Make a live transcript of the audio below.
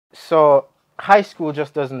So high school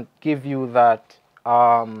just doesn't give you that.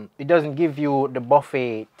 It doesn't give you the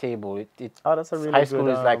buffet table. Oh, that's a really high school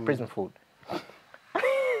good, is like prison food.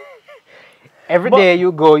 Every day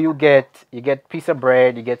you go, you get piece of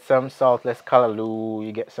bread, you get some saltless callaloo,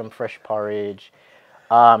 you get some fresh porridge,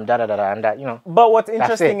 da da da da, and that But what's that's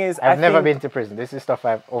interesting it. is I've never think, been to prison. This is stuff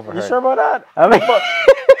I've You overheard. sure about that? I mean,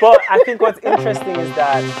 But I think what's interesting is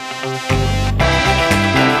that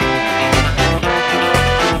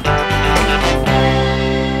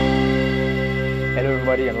hello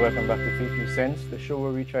everybody, and welcome back to FiwiFewCents, the show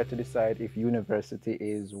where we try to decide if university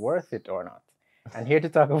is worth it or not. And here to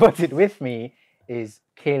talk about it with me is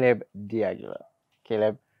Kaleb D'Aguilar.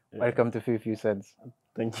 Kaleb, welcome to FiwiFewCents.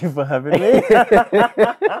 Thank you for having me.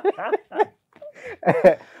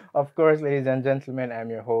 Of course, ladies and gentlemen, I'm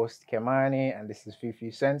your host, Kemani, and this is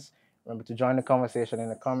FiwiFewCents. Remember to join the conversation in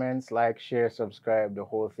the comments, like, share, subscribe, the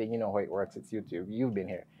whole thing. You know how it works. It's YouTube. You've been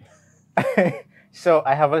here. So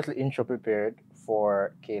I have a little intro prepared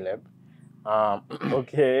for Kaleb.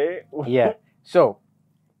 Okay. Yeah. So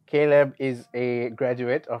Kaleb is a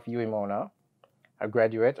graduate of UMona, a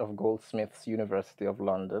graduate of Goldsmiths University of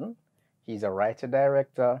London. He's a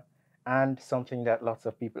writer-director, and something that lots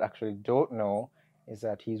of people actually don't know is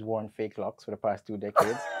that he's worn fake locks for the past 2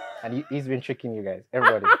 decades. And he's been tricking you guys.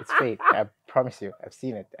 Everybody, it's fake. I promise you. I've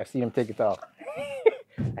seen it. I've seen him take it off.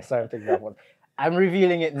 I saw him take it off once. I'm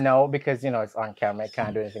revealing it now because, it's on camera. I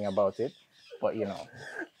can't do anything about it. But,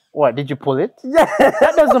 What, did you pull it? Yeah.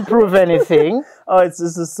 That doesn't prove anything. Oh, it's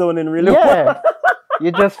just sewn in really Yeah.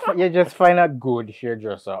 You just find a good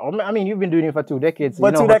hairdresser. I mean, you've been doing it for 2 decades. So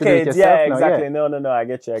But you know 2 how to do it decades, yourself yeah, now, exactly. No, I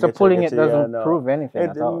get you. So pulling it doesn't prove anything It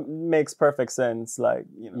at all. makes perfect sense. Like,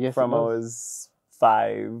 Yes, from it I does. was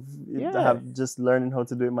 5, Yeah. I have just learning how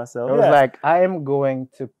to do it myself. I was like, I am going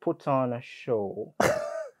to put on a show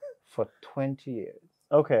for 20 years.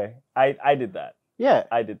 Okay, I did that. Yeah,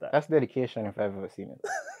 I did that. that's dedication if I've ever seen it.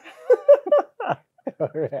 All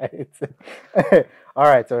right. All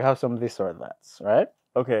right, so we have some this or that, right?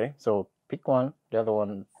 Okay. So pick one, the other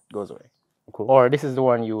one goes away. Cool. Or this is the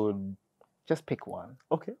one you would just pick one.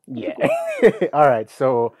 Okay. Yeah. All right,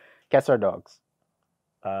 so cats or dogs?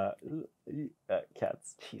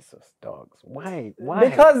 Cats. Jesus, dogs. Why? Why?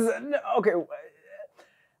 Because okay,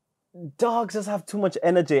 dogs just have too much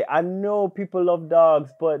energy. I know people love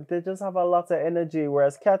dogs, but they just have a lot of energy.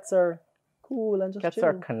 Whereas cats are cool and just cats chill.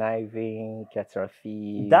 are conniving. Cats are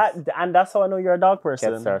thieves. That's how I know you're a dog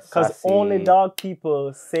person. Cats are Because sassy. only dog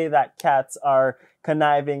people say that cats are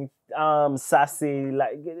conniving, sassy.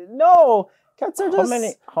 Like no, cats are just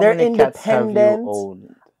How they're many cats have independent. you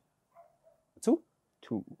owned? 2.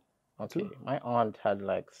 2. Okay. 2. My aunt had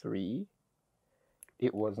like 3.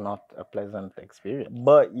 It was not a pleasant experience.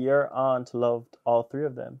 But your aunt loved all 3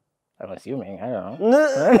 of them. I'm assuming. I don't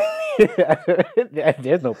know.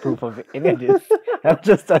 There's no proof of any of this. I'm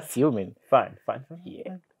just assuming. Fine.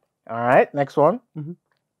 Yeah. All right. Next one. Mhm.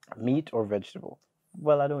 Meat or vegetable?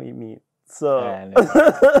 Well, I don't eat meat, so. And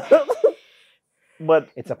But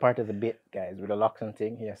it's a part of the bit, guys. With the locks and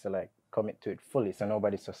thing, he has to like commit to it fully, so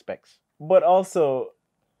nobody suspects. also,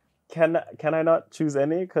 can I not choose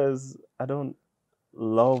any? Because I don't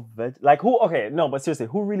love like who? Okay, no, but seriously,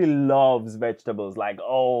 who really loves vegetables? Like,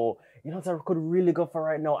 oh, what I could really go for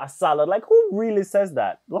right now? A salad. Like, who really says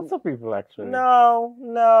that? Lots of people actually. No.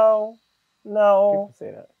 People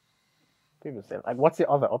say that. People say like, what's the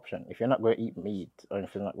other option if you're not going to eat meat, or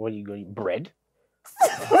if you're not, what are you going to eat? Bread?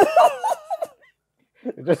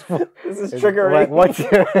 This is triggering.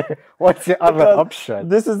 What's the other Because option?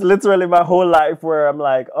 This is literally my whole life where I'm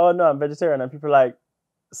like, oh no, I'm vegetarian, and people are like,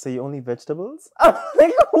 so you only vegetables? I'm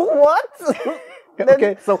like, what?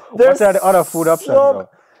 Okay, so what are the other food options? Though?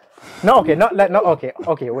 No, okay,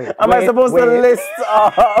 okay, wait. Am I supposed to list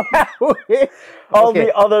all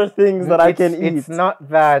the other things that I can eat? It's not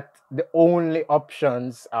that the only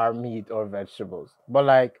options are meat or vegetables, but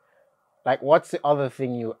like what's the other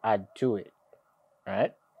thing you add to it,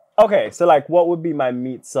 right? Okay, so like, what would be my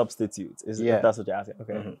meat substitute? If that's what you're asking.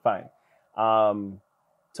 Okay, fine.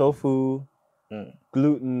 Tofu,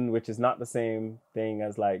 gluten, which is not the same thing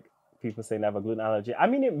as like people saying they have a gluten allergy. I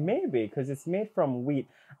mean, it may be because it's made from wheat.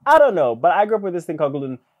 I don't know, but I grew up with this thing called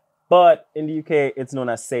gluten. But in the UK, it's known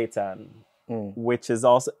as seitan, which is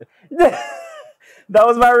also... That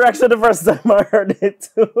was my reaction the first time I heard it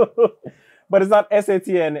too. But it's not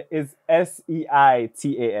S-A-T-N, it's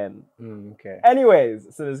S-E-I-T-A-N. Okay.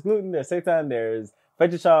 Anyways, so there's gluten, there's seitan, there's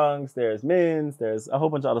veggie chunks, there's mince, there's a whole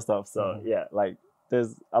bunch of other stuff. So yeah, like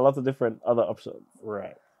there's a lot of different other options.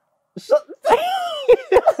 Right.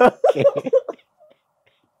 Okay.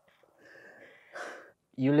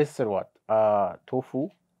 You listed what? Tofu,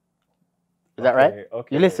 Is that right?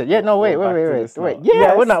 Okay. You listen. Yeah, no, wait. Yeah,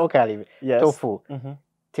 yes. we're not okay. Yes. Tofu.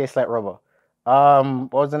 Tastes like rubber.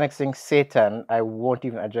 What was the next thing? Satan. I won't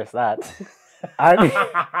even address that. And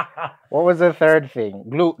what was the third thing?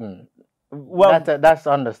 Gluten. Well, that's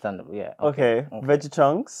understandable. Yeah. Okay. Veggie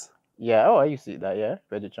chunks. Yeah. Oh, I used to eat that. Yeah.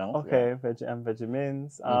 Veggie chunks. Okay. Yeah.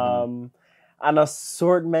 Vegemins. An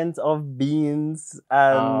assortment of beans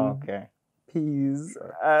and peas.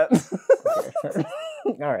 All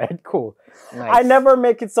right. Cool. Nice. I never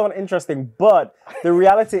make it sound interesting, but the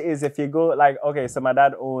reality is, if you go like, okay, so my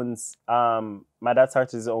dad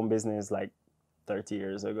started his own business like 30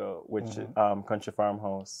 years ago, which Country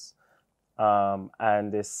Farmhouse,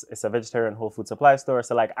 and it's a vegetarian whole food supply store.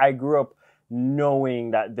 So like, I grew up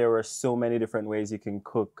knowing that there were so many different ways you can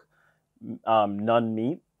cook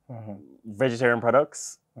non-meat vegetarian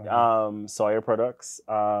products, soya products,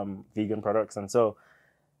 vegan products, and so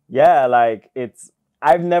yeah, like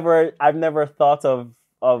I've never thought of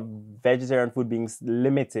vegetarian food being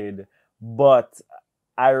limited, but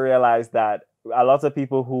I realized that a lot of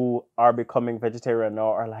people who are becoming vegetarian now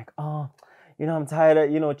are like, oh, I'm tired of,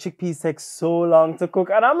 chickpeas take so long to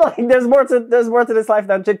cook. And I'm like, there's more to this life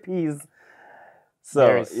than chickpeas. So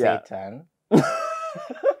there's seitan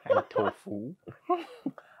and tofu.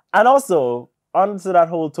 And also, onto that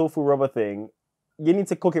whole tofu rubber thing, you need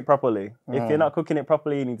to cook it properly. If you're not cooking it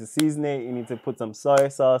properly, you need to season it. You need to put some soy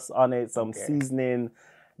sauce on it, some seasoning.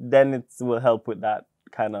 Then it will help with that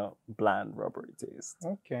kind of bland, rubbery taste.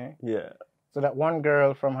 Okay. Yeah. So that one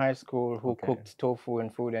girl from high school who cooked tofu in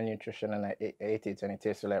Food and Nutrition, and I ate it and it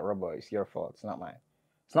tasted like rubber, it's your fault. It's not mine.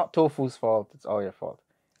 It's not tofu's fault. It's all your fault.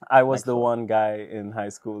 I was the one guy in high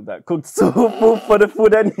school that cooked tofu for the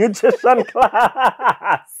Food and Nutrition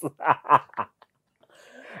class.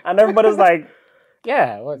 And everybody's like,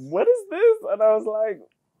 yeah, what is this? And I was like,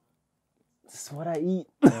 this is what I eat.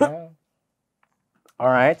 Yeah. All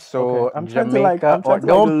right, so I'm Jamaica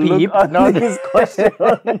don't peep. No, these questions.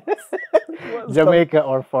 Jamaica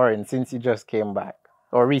or foreign, since you just came back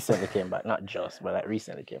or recently came back, not just, but like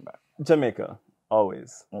recently came back. Jamaica,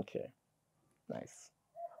 always. Okay, nice.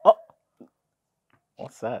 Oh,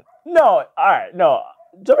 what's that? No, all right, no,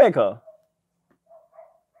 Jamaica.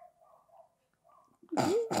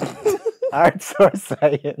 Arts or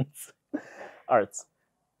science? Arts.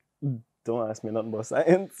 Don't ask me nothing about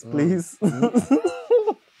science, please.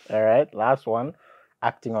 All right, last one.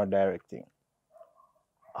 Acting or directing?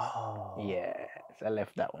 Oh. Yes, I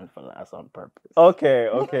left that one for last on purpose. Okay.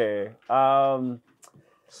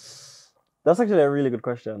 That's actually a really good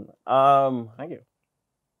question. Thank you. It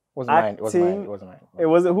wasn't mine. It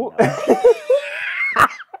wasn't who? No.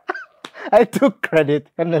 I took credit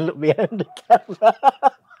and then looked behind the camera.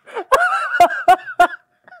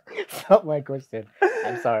 It's not my question.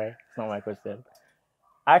 I'm sorry. It's not my question.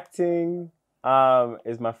 Acting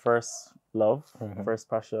is my first love, first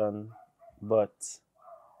passion, but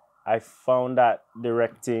I found that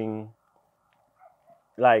directing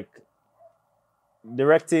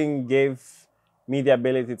gave me the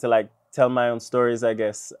ability to like tell my own stories, I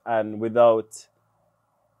guess, and without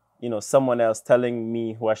someone else telling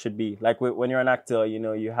me who I should be. Like when you're an actor,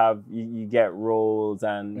 you get roles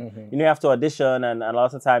and you have to audition, and a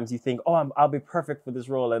lot of times you think, oh, I'll be perfect for this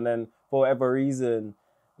role, and then for whatever reason,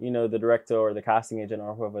 the director or the casting agent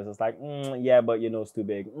or whoever is just like, yeah, but your nose too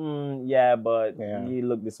big. Yeah, but you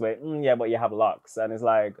look this way. Yeah, but you have locks, and it's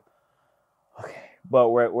like, okay. But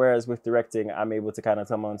whereas with directing, I'm able to kind of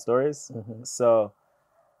tell my own stories, so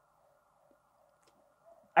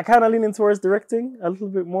I kind of leaning towards directing a little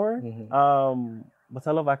bit more. But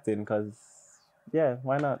I love acting because, yeah,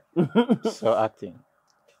 why not? So acting.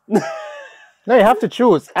 No, you have to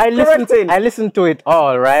choose. I listen to it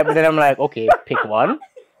all, right? But then I'm like, okay, pick one.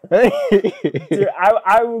 Dude,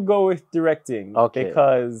 I will go with directing. Okay.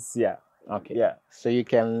 Because, yeah. Okay. Yeah. So you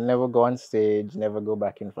can never go on stage, never go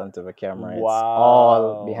back in front of a camera. It's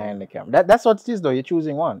all behind the camera. That's what it is, though. You're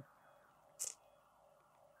choosing one.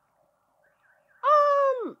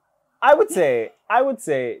 I would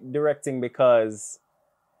say directing because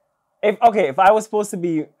if I was supposed to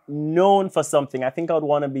be known for something, I think I would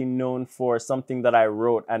want to be known for something that I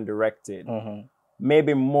wrote and directed.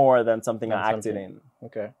 Maybe more than something I acted in.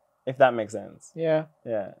 Okay. If that makes sense. Yeah.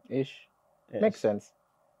 Yeah. Ish. Makes sense.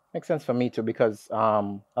 Makes sense for me too because I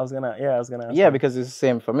was gonna ask because it's the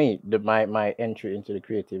same for me. My entry into the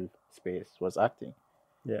creative space was acting.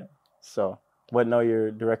 Yeah. So but now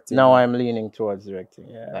you're directing. Now I'm leaning towards directing,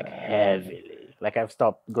 like heavily. Like I've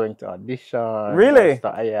stopped going to audition. Really?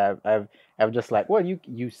 I've just like, well,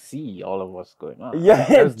 you see all of what's going on. Yeah,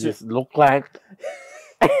 it just look like.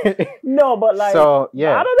 No, but like, so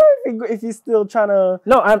yeah, I don't know if you're still trying to.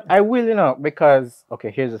 No, I will, you know, because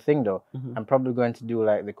okay, here's the thing though. I'm probably going to do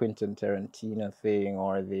like the Quentin Tarantino thing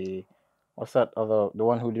or the what's that other the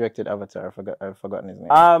one who directed Avatar. I've forgotten his name.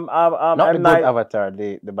 Not the good Avatar,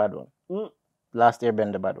 the bad one. Last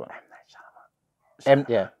Airbender, the bad one. M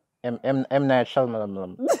Night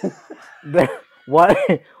Shyamalan.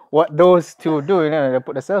 What those two do, you know, they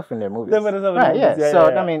put themselves in their movies. Right, yeah. So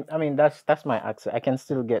yeah. I mean that's my accent. I can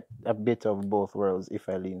still get a bit of both worlds if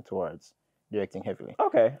I lean towards directing heavily.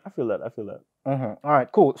 Okay, I feel that. All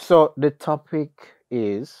right, cool. So the topic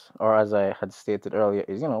is, or as I had stated earlier,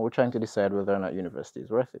 is, you know, we're trying to decide whether or not university is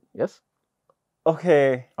worth it. Yes.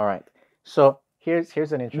 Okay. All right. So here's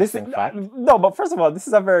an interesting fact. No, but first of all, this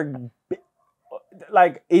is a very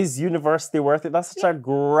like, is university worth it? That's such a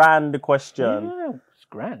grand question. Yeah, it's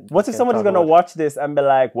grand. What if somebody's gonna watch this and be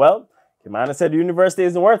like, well, Kimana said university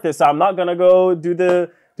isn't worth it, so I'm not gonna go do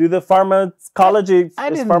the pharmacology. Is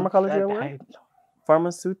pharmacology a word?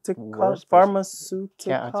 Pharmacology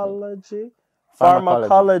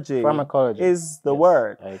is the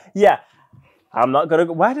word. Yeah. I'm not gonna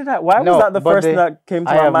go. Why was that the first thing that came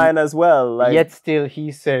to my mind as well? Like, yet still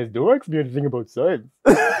he says, don't ask me anything about science.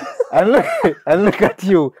 and look at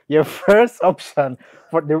you. Your first option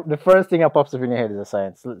for the first thing that pops up in your head is a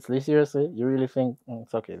science. Seriously? You really think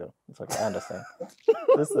it's okay though? It's okay, I understand.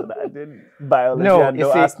 Listen, I did biology and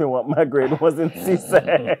don't ask me what my grade was in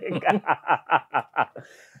CSEC.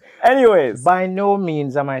 Anyways, by no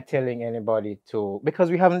means am I telling anybody to,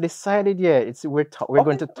 because we haven't decided yet. We're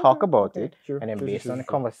going to talk about it, and then based on the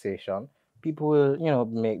conversation, people will, you know,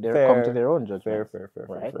 come to their own judgment. Fair.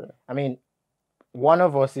 I mean, one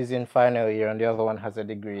of us is in final year, and the other one has a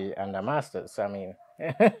degree and a master's. So, I mean,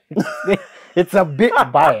 it's a bit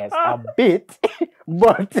biased,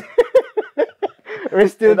 but we're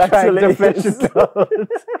still trying to flesh it out.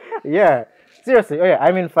 Yeah. Seriously, oh yeah,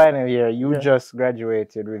 I'm in final year. You just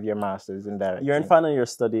graduated with your master's in directing. You're in final year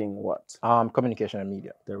studying what? Communication and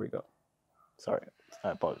media. There we go. Sorry,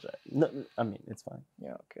 I apologize. No, I mean, it's fine.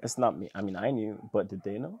 Yeah, okay. It's not me. I mean, I knew, but did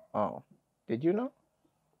they know? Oh, did you know?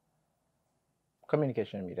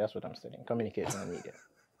 Communication and media. That's what I'm studying. Communication and media.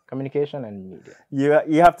 Communication and media.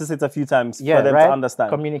 You have to say it a few times for them to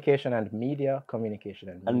understand. Communication and media. Communication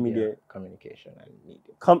and media. Communication and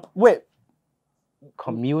media. Wait.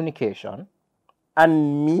 Communication.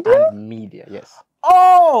 And media? And media, yes.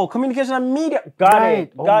 Oh, communication and media. Got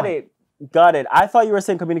it. I thought you were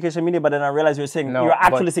saying communication and media, but then I realized you were saying you're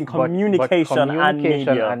actually saying communication and media.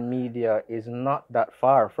 Communication and media is not that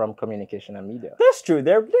far from communication and media. That's true.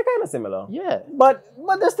 They're kind of similar. Yeah. But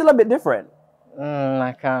they're still a bit different.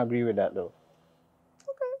 I can't agree with that though.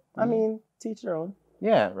 Okay. I mean, teach your own.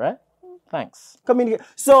 Yeah, right? Thanks.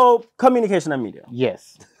 So communication and media.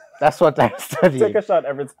 Yes. That's what I'm studying. Take a shot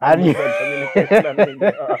every time you said communication and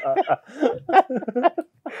media.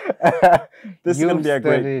 This is going to be a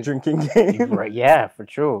great drinking game. Yeah, for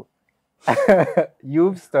true.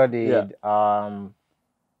 You've studied, what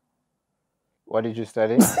did you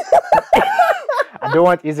study? I don't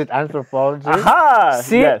want, is it anthropology? Aha!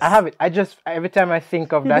 See, yes. I have it. Every time I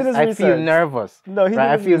think of that, I feel nervous. No,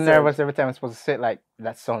 I feel nervous every time I'm supposed to say it like,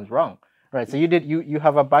 that sounds wrong. Right, so you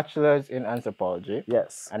have a bachelor's in anthropology.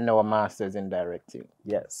 Yes. And now a master's in directing.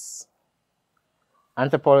 Yes.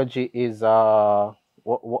 Anthropology is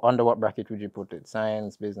under what bracket would you put it?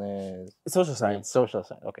 Science, business? Social science. Social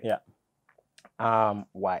science, okay. Yeah.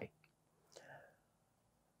 Why?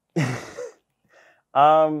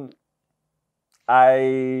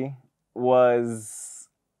 I was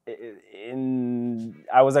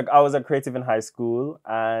a creative in high school,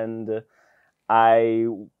 and I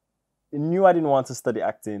knew I didn't want to study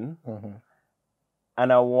acting,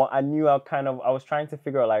 and I was trying to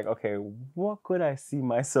figure out, like, okay, what could I see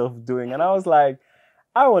myself doing? And I was like,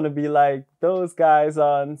 I want to be like those guys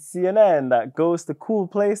on CNN that goes to cool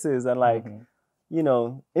places and like, you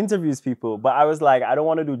know, interviews people. But I was like, I don't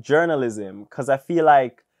want to do journalism because I feel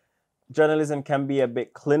like journalism can be a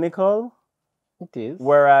bit clinical. It is.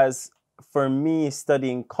 Whereas for me,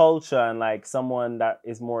 studying culture and like someone that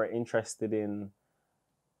is more interested in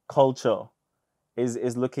culture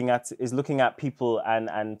is looking at people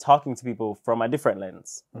and talking to people from a different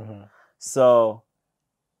lens. So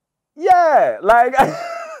yeah, like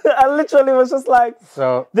I literally was just like,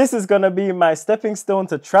 so this is gonna be my stepping stone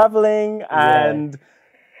to traveling and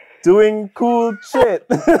doing cool shit.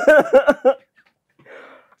 So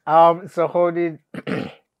how did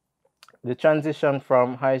the transition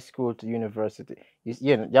from high school to university?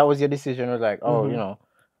 That was your decision. Was like, oh, you know,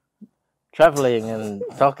 traveling and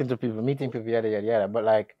talking to people, meeting people, yada yada yada. But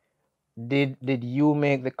like, did you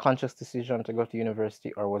make the conscious decision to go to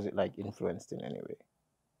university, or was it like influenced in any way?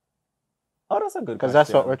 Oh, that's a good question. Because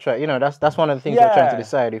that's what we're trying. That's one of the things we're trying to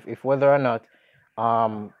decide if whether or not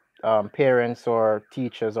parents or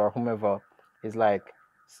teachers or whomever is like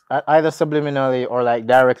either subliminally or like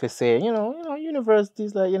directly saying, university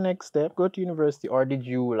is like your next step, go to university, or did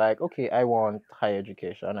you like, okay, I want higher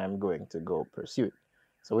education, I'm going to go pursue it.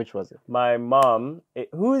 So which was it? My mom,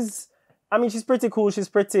 she's pretty cool. She's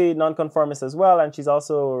pretty nonconformist as well, and she's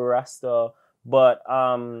also Rasta. But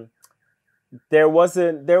there was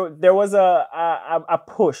a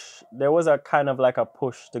push. There was a kind of like a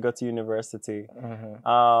push to go to university,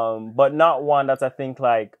 but not one that I think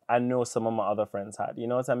like I know some of my other friends had. You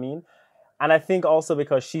know what I mean? And I think also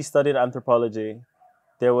because she studied anthropology,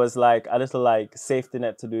 there was like a little like safety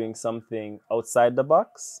net to doing something outside the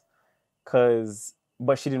box,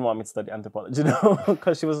 but she didn't want me to study anthropology,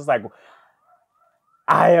 because she was just like,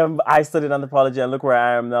 I studied anthropology and look where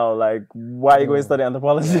I am now. Like, why are you going to study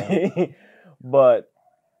anthropology? Yeah. But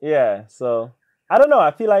yeah, so I don't know. I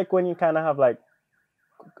feel like when you kind of have like,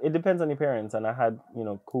 it depends on your parents, and I had,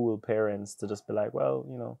 cool parents to just be like,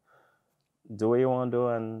 well, do what you want to do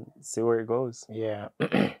and see where it goes. Yeah.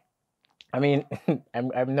 I mean,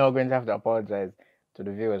 I'm now going to have to apologize to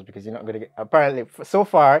the viewers because you're not going to get, apparently so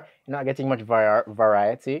far you're not getting much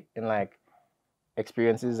variety in like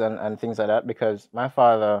experiences and things like that, because my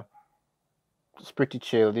father was pretty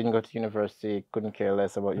chill, didn't go to university, couldn't care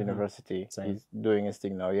less about university. Same. He's doing his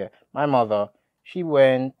thing now. Yeah. My mother, she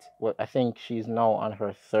went, well, I think she's now on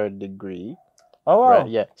her 3rd degree. Oh wow. Right,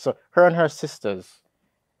 yeah. So her and her sisters,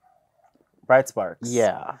 bright sparks.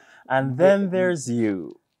 Yeah. And then there's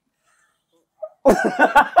you.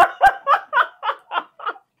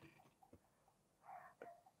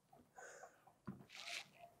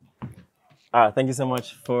 Thank you so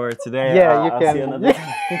much for today. Yeah, you can. I'll see you another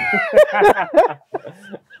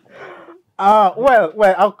time.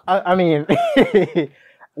 Well, I mean,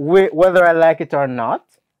 whether I like it or not,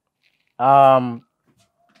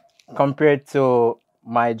 compared to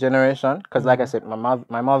my generation, because like I said,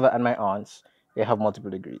 my mother and my aunts, they have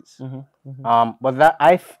multiple degrees. But that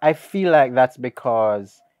I feel like that's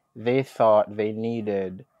because they thought they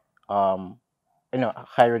needed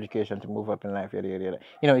higher education to move up in life, yada yada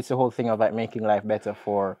yada. It's the whole thing of like making life better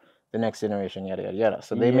for the next generation, yada yada yada.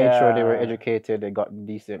 So they made sure they were educated, they got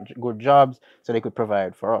decent, good jobs, so they could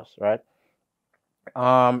provide for us, right?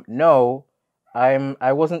 No,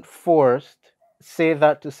 I wasn't forced. Say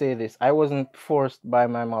that to say this, I wasn't forced by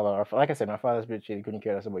my mother, or like I said, my father's spiritually, he couldn't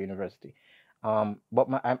care less about university.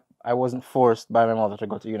 But I wasn't forced by my mother to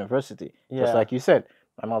go to university. Just like you said,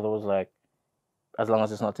 my mother was like, as long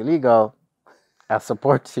as it's not illegal, I'll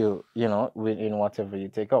support you, in whatever you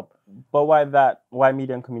take up. But why that? Why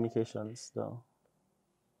media and communications, though?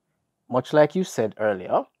 Much like you said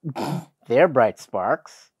earlier, they're bright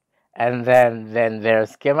sparks, and then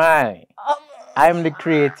there's Kimani. I'm the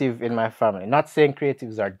creative in my family. Not saying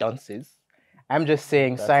creatives are dunces. I'm just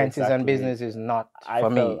saying sciences and business is not for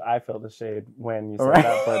me. I felt the shade when you said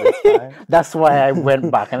that, but it's fine. That's why I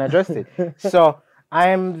went back and addressed it. So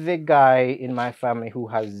I'm the guy in my family who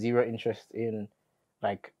has zero interest in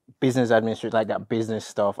like business administration, like that business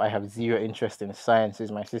stuff. I have zero interest in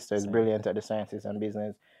sciences. My sister is brilliant at the sciences and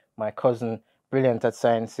business. My cousin, brilliant at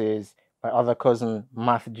sciences. My other cousin,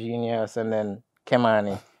 math genius. And then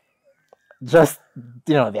Kemani, just,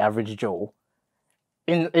 the average Joe.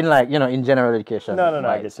 In like, in general education. No,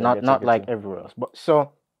 I get you. Not like everywhere else. But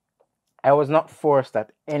so I was not forced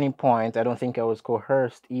at any point. I don't think I was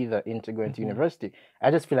coerced either into going to university. I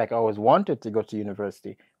just feel like I always wanted to go to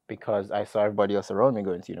university because I saw everybody else around me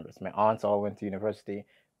going to university. My aunts all went to university.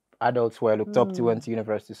 Adults who I looked up to went to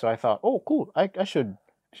university. So I thought, oh, cool. I should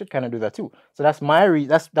kind of do that too. So that's my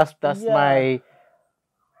my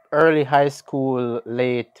early high school,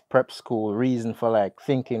 late prep school reason for like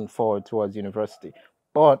thinking forward towards university.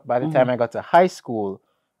 But by the time I got to high school,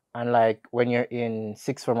 and like when you're in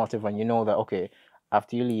sixth form, whatever, and you know that, okay,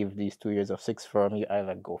 after you leave these 2 years of sixth form, you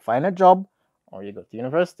either go find a job or you go to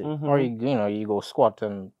university, or you go squat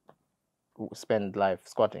and spend life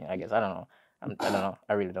squatting, I guess. I don't know. I don't know.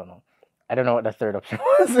 I really don't know. I don't know what the third option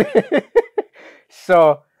was.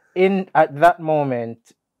 So at that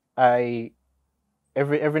moment, every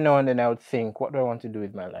now and then I would think, what do I want to do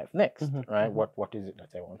with my life next? Right? What is it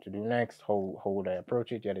that I want to do next? How would I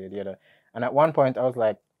approach it? Yada yada yada. And at one point I was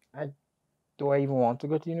like, do I even want to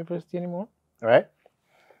go to university anymore? Right?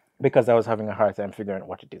 Because I was having a hard time figuring out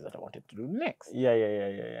what it is that I wanted to do next.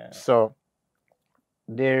 Yeah. So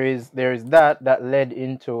there is that led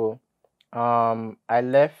into I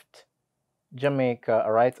left Jamaica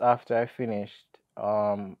right after I finished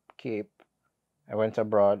Cape. I went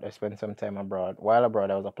abroad. I spent some time abroad. While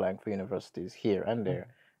abroad, I was applying for universities here and there.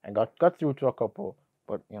 I got through to a couple,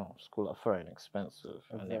 but school are very expensive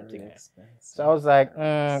and everything. Expensive. So I was like,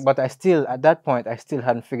 but at that point, I still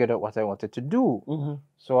hadn't figured out what I wanted to do.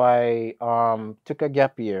 So I took a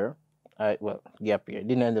gap year. Gap year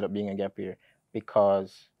didn't end up being a gap year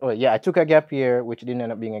because I took a gap year, which didn't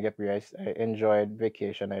end up being a gap year. I enjoyed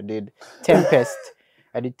vacation. I did Tempest.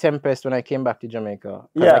 I did Tempest when I came back to Jamaica.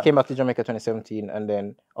 I came back to Jamaica 2017 and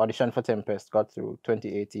then auditioned for Tempest, got through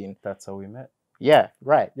 2018. That's how we met. Yeah,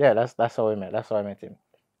 right. Yeah, that's how we met. That's how I met him.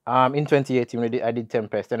 In 2018, I did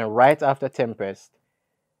Tempest, and then right after Tempest,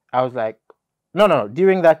 I was like, no.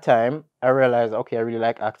 During that time, I realized, okay, I really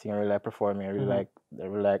like acting, I really like performing, I really like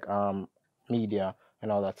media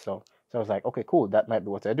and all that stuff. So I was like, okay, cool, that might be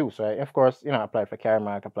what I do. So I, of course, applied for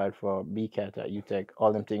CARIMAC, applied for BCAT at UTech,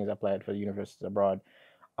 all them things, applied for universities abroad.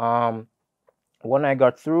 One I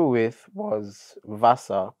got through with was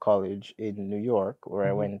Vassar College in New York, where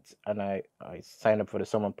I went and I signed up for the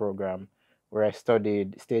summer program where I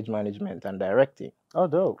studied stage management and directing. Oh,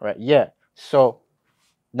 dope. Right, yeah. So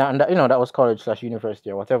now, that was college/university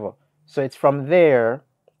or whatever. So it's from there,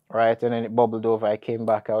 right, and then it bubbled over. I came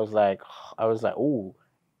back. I was like, oh,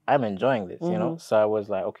 I'm enjoying this, So I was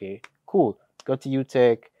like, okay, cool. Go to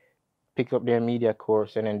UTech, pick up their media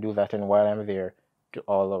course, and then do that. And while I'm there, do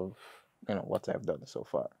all of what I've done so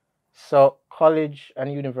far. So college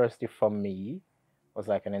and university for me was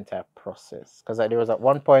like an entire process, because there was at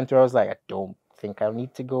one point where I was like, I don't think I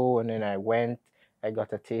need to go, and then I went. I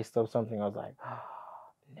got a taste of something. I was like,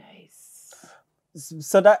 nice.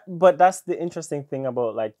 So but that's the interesting thing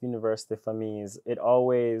about like university for me is it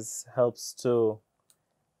always helps to.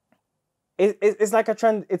 It's like a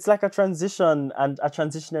transition and a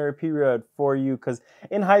transitionary period for you, because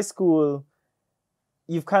in high school,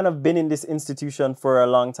 you've kind of been in this institution for a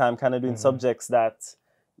long time, kind of doing subjects that.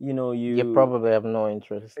 You probably have no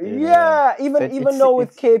interest in. Yeah, even though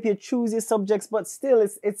with CAPE you choose your subjects, but still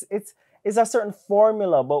it's a certain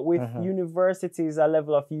formula. But with universities, a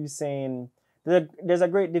level of you saying there's a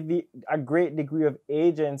great degree of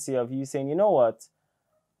agency of you saying, you know what,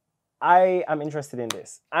 I am interested in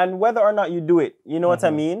this, and whether or not you do it, you know what I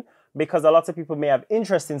mean? Because a lot of people may have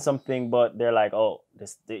interest in something, but they're like, oh,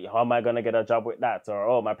 how am I gonna get a job with that? Or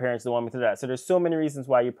oh, my parents don't want me to do that. So there's so many reasons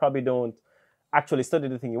why you probably don't actually study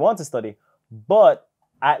the thing you want to study. But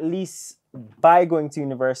at least by going to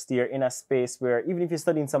university or in a space where even if you're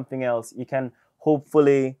studying something else, you can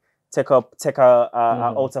hopefully take a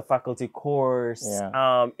outer faculty course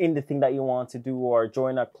in the thing that you want to do, or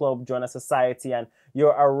join a club, join a society, and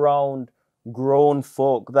you're around grown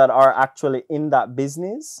folk that are actually in that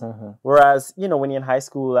business. Whereas, when you're in high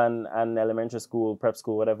school and elementary school, prep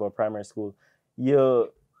school, whatever, primary school,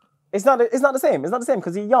 it's not the same. It's not the same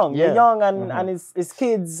because you're young. Yeah. You're young and it's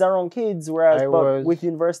kids around kids. Whereas with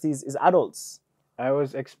universities, it's adults. I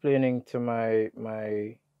was explaining to my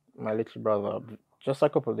little brother just a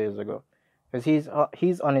couple of days ago, because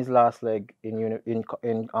he's on his last leg in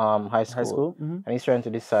high school, and he's trying to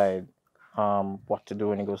decide what to do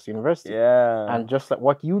when he goes to university. Yeah. And just like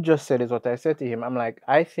what you just said is what I said to him. I'm like,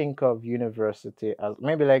 I think of university as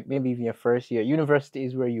maybe even your first year. University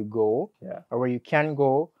is where you go, or where you can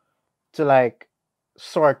go to like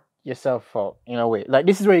sort yourself out in a way. Like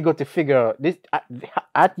this is where you go to figure this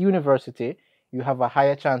at university. You have a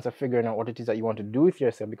higher chance of figuring out what it is that you want to do with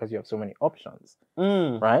yourself because you have so many options,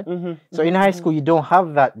 right? So in high school, you don't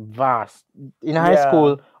have that vast. In high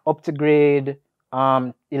school, up to grade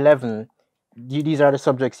 11, these are the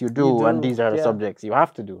subjects you do, and these are the subjects you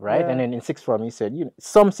have to do, right? And then in sixth form, you said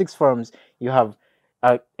some sixth forms you have.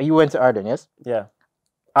 You went to Arden, yes? Yeah.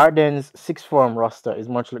 Arden's sixth form roster is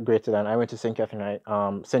much greater than I went to St. Catherine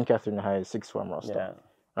High. St. Catherine High's sixth form roster,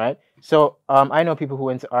 right? So I know people who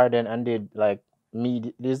went to Arden and did like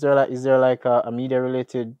media. Is there like a media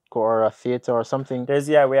related or a theater or something?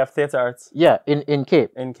 We have theater arts. Yeah, in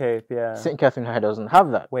Cape. In Cape, yeah. St. Catherine High doesn't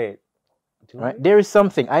have that. Wait. Right, there is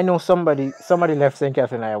something. I know somebody left St.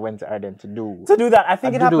 Catherine and I went to Arden to do that. I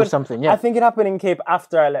think it happened. Do something. Yeah. I think it happened in Cape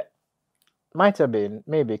after I left. Might have been,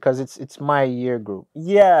 maybe, because it's my year group.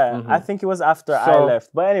 Yeah, I think it was after I left.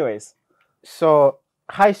 But anyways, so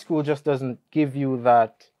high school just doesn't give you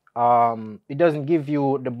that. It doesn't give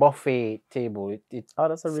you the buffet table.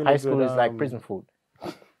 That's a really high school is like prison food.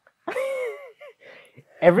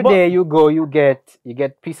 Every day you go, you get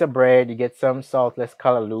piece of bread, you get some saltless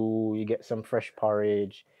callaloo, you get some fresh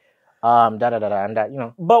porridge, and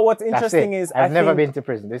that, But what's interesting is I've never been to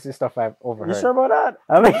prison. This is stuff I've overheard. You sure about that?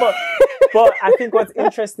 I mean, but I think what's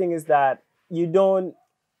interesting is that you don't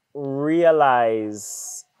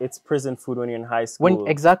realize it's prison food when you're in high school. When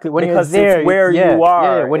because you're there, it's where you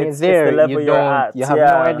are. When it's, you're there, it's the level you're at. You have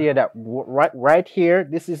no idea that right here,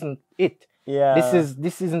 this isn't it. Yeah.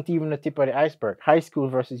 This isn't even the tip of the iceberg. High school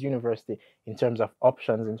versus university in terms of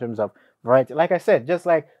options, in terms of variety. Like I said, just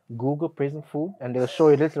like Google prison food, and they'll show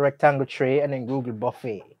you a little rectangle tray, and then Google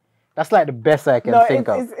buffet. That's like the best I can think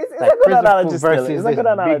of. It's like a good analogy versus still. It's a good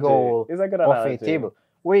analogy. Big old it's a good buffet analogy. table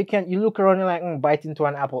where you look around and like bite into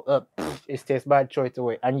an apple, it tastes bad, throw it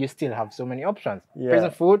away, and you still have so many options. Yeah.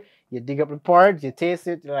 Prison food, you dig up the pork, you taste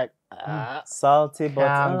it, you're like salty, but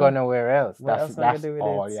can't go nowhere else. That's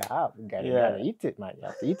all you have. You gotta eat it, man. You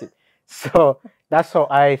have to eat it. So that's how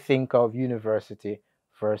I think of university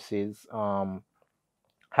versus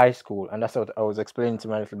high school, and that's what I was explaining to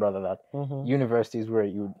my little brother, that university is where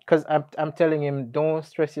because I'm telling him, don't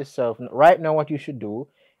stress yourself. Right now, what you should do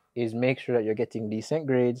is make sure that you're getting decent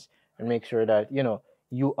grades and make sure that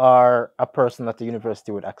you are a person that the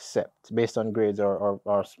university would accept based on grades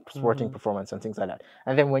or sporting performance and things like that.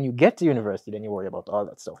 And then when you get to university, then you worry about all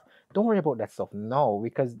that stuff. Don't worry about that stuff now,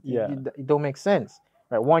 because it don't make sense.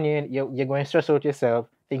 Right? 1 year you're going to stress out yourself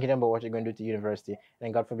thinking about what you're going to do to university,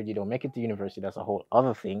 and God forbid you don't make it to university. That's a whole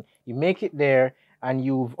other thing. You make it there, and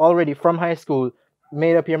you've already from high school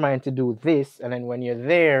made up your mind to do this, and then when you're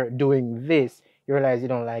there doing this, you realize you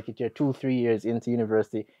don't like it. You're 2-3 years into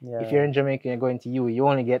university. Yeah. If you're in Jamaica and you're going to UE, you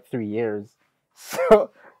only get 3 years. So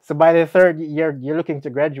by the third year, you're looking to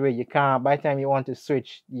graduate. You can't. By the time you want to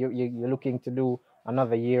switch, you're looking to do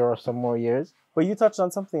another year or some more years. But you touched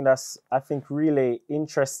on something that's, I think, really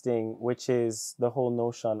interesting, which is the whole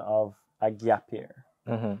notion of a gap year.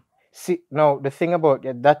 See, now the thing about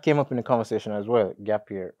that came up in the conversation as well, gap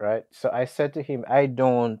year, right? So I said to him,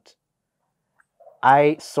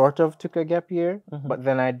 I sort of took a gap year, but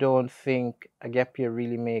then I don't think a gap year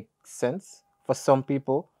really makes sense for some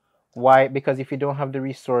people. Why? Because if you don't have the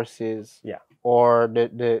resources, or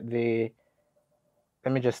the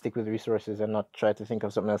let me just stick with resources and not try to think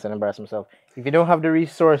of something else and embarrass myself. If you don't have the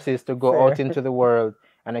resources to go out into the world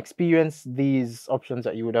and experience these options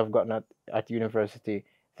that you would have gotten at university,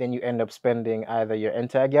 then you end up spending either your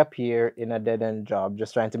entire gap year in a dead-end job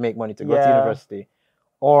just trying to make money to go to university,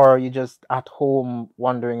 or you just at home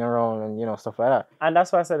wandering around and stuff like that. And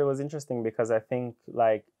that's why I said it was interesting, because I think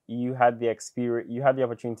like you had the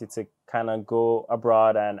opportunity to kind of go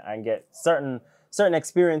abroad and get certain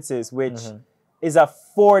experiences which is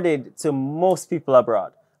afforded to most people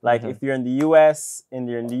abroad. Like if you're in the US, and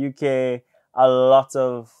you're in the UK, a lot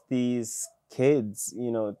of these kids,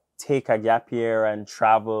 take a gap year and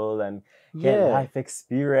travel and get life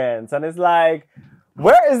experience. And it's like,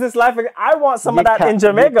 where is this life? I want some of that in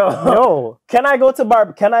Jamaica. No. Can I go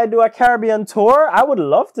to Can I do a Caribbean tour? I would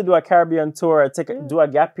love to do a Caribbean tour, do a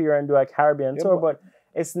gap year and do a Caribbean tour, but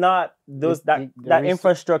it's not that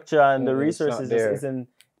infrastructure and the resources just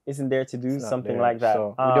isn't there to do something like that.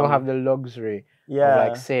 So we don't have the luxury of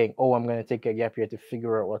like saying, oh, I'm going to take a gap year to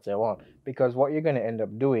figure out what I want. Because what you're going to end up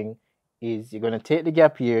doing is you're going to take the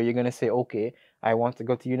gap year, you're going to say, okay, I want to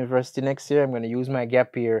go to university next year, I'm going to use my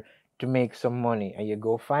gap year to make some money. And you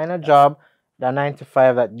go find a job, that 9 to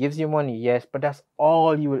 5 that gives you money, yes, but that's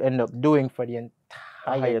all you will end up doing for the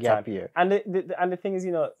entire gap year. And the thing is,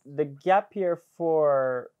 the gap year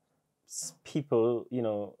for people,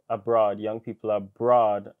 abroad, young people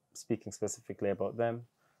abroad, speaking specifically about them,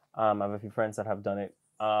 I have a few friends that have done it,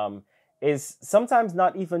 is sometimes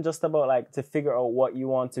not even just about like to figure out what you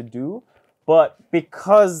want to do, but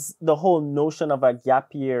because the whole notion of a gap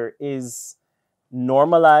year is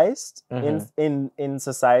normalized in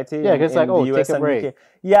society. Yeah, it's like, oh, take a break. UK.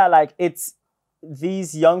 Yeah, like it's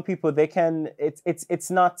these young people, they can,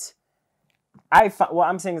 it's not, what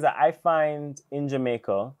I'm saying is that I find in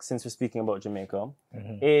Jamaica, since we're speaking about Jamaica,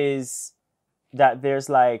 is that there's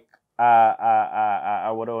like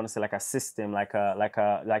what do I want to say, like a system, like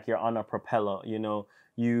you're on a propeller,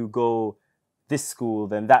 you go this school,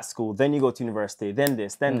 then that school, then you go to university, then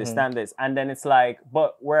this, then this, then this, and then it's like,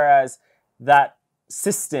 but whereas that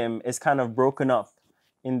system is kind of broken up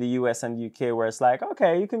in the US and UK, where it's like,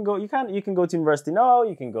 okay, you can go to university now,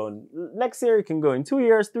 you can go next year, you can go in 2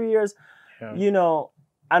 years, 3 years. And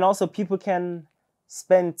also people can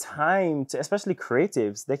spend time to, especially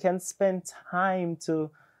creatives, they can spend time to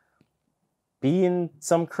be in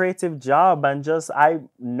some creative job. And I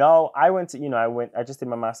just did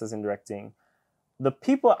my master's in directing. The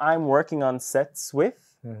people I'm working on sets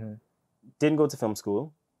with didn't go to film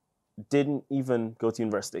school, didn't even go to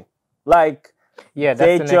university. Like, yeah,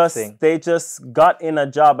 that's they just got in a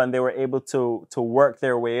job and they were able to work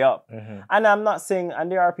their way up. And I'm not saying,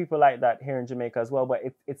 and there are people like that here in Jamaica as well, but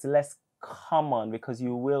it's less common, because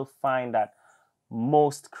you will find that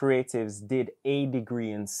most creatives did a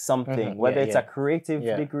degree in something, whether it's a creative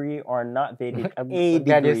degree or not. They did a degree. I'm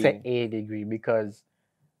glad you said a degree, because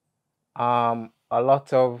a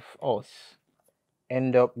lot of us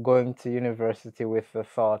end up going to university with the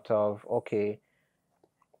thought of, okay,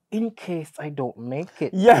 in case I don't make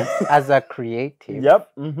it as a creative,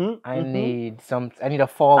 I need a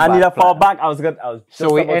fallback.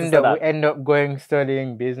 So we end up going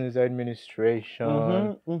studying business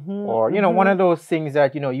administration, or one of those things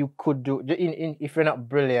that you could do if you're not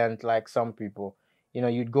brilliant like some people.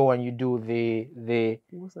 You'd go and you do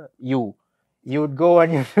what's that? You'd go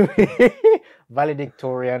and you do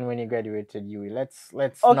valedictorian when you graduated UE. Let's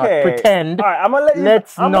not pretend. All right, I'm gonna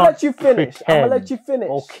let you finish.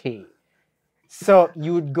 Okay. So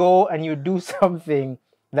you'd go and you do something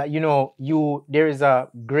that there is a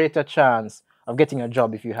greater chance of getting a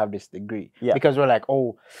job if you have this degree. Yeah. Because we're like,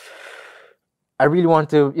 oh, I really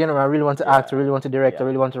want to, I really want to act, I really want to direct, I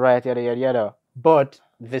really want to write, yada yada yada. But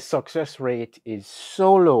the success rate is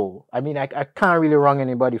so low. I mean, I can't really wrong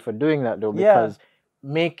anybody for doing that though, because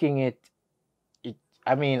making it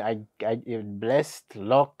blessed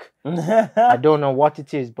luck. I don't know what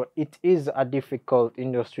it is, but it is a difficult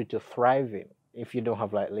industry to thrive in if you don't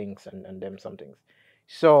have like links and them some things.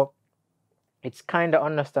 So it's kind of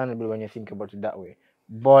understandable when you think about it that way.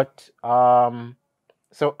 But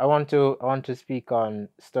so I want to speak on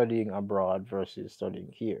studying abroad versus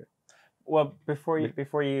studying here. Well, before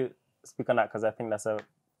you speak on that, because I think that's a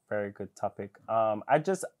very good topic. I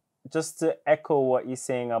just to echo what you're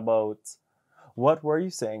saying about. What were you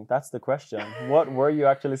saying? That's the question. What were you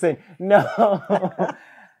actually saying? No.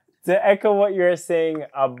 To echo what you're saying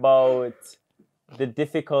about the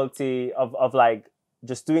difficulty of like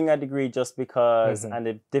just doing a degree just because, and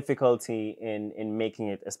the difficulty in making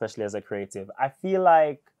it, especially as a creative. I feel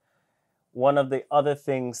like one of the other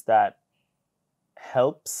things that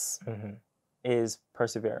helps is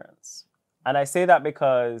perseverance. And I say that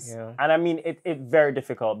because, and I mean, it's very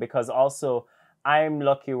difficult because also I'm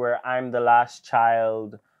lucky where I'm the last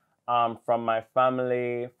child from my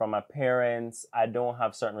family, from my parents. I don't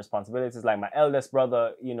have certain responsibilities. Like my eldest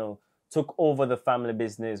brother, took over the family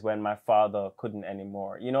business when my father couldn't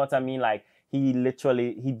anymore. You know what I mean? Like he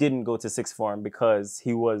didn't go to sixth form because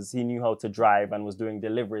he knew how to drive and was doing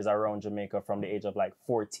deliveries around Jamaica from the age of like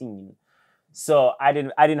 14. So I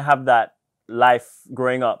didn't have that life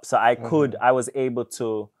growing up. So I was able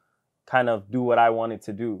to kind of do what I wanted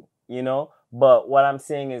to do, But what I'm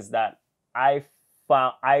saying is that I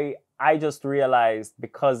just realized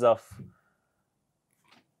because of,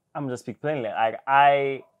 I'm just speak plainly, like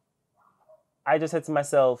I just said to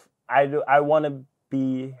myself, I want to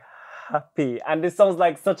be happy. And this sounds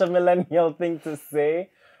like such a millennial thing to say,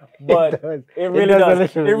 but it really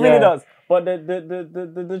does. It really does. But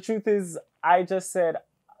the truth is, I just said,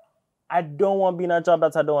 I don't want to be in a job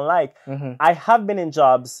that I don't like. I have been in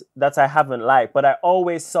jobs that I haven't liked, but I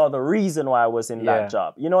always saw the reason why I was in that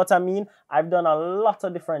job. You know what I mean? I've done a lot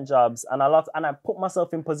of different jobs and I put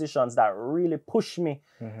myself in positions that really push me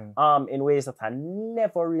in ways that I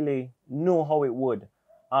never really knew how it would.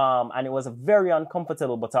 And it was very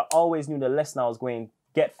uncomfortable, but I always knew the lesson I was going to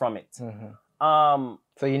get from it.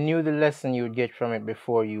 So you knew the lesson you would get from it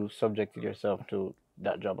before you subjected yourself to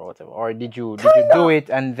that job or whatever, or did you do it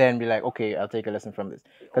and then be like, okay, I'll take a lesson from this?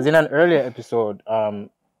 Because in an earlier episode,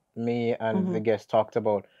 me and the guest talked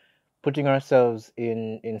about putting ourselves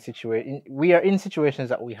in situation. We are in situations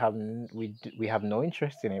that we have no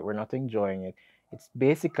interest in it. We're not enjoying it. It's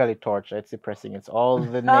basically torture. It's depressing. It's all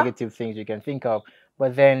the negative things you can think of.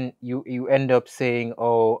 But then you end up saying,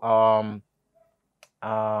 oh,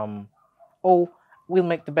 we'll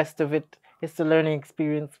make the best of it. It's a learning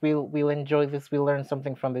experience. We'll enjoy this. We'll learn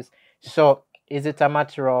something from this. So is it a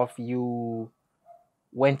matter of you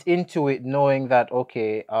went into it knowing that,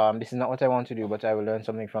 okay, this is not what I want to do, but I will learn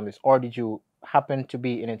something from this? Or did you happen to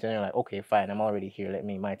be in it and you're like, okay, fine, I'm already here.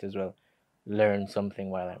 Might as well learn something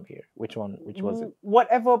while I'm here? Which was it?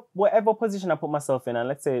 Whatever position I put myself in, and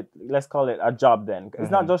let's call it a job then. It's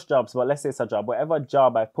not just jobs, but let's say it's a job. Whatever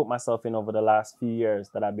job I put myself in over the last few years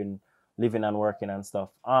that I've been living and working and stuff.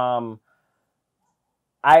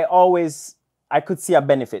 I could see a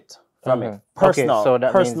benefit from it. Personal, okay, so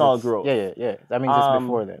that personal means growth. Yeah. That means it's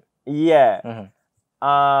before then. Yeah.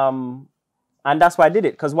 And that's why I did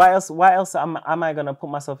it. Because why else am I gonna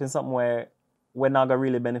put myself in something where not gonna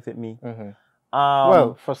really benefit me?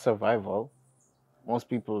 Well, for survival, most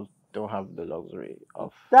people don't have the luxury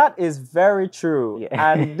of. That is very true.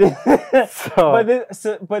 Yeah. And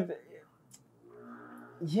but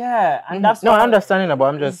yeah, and that's no understanding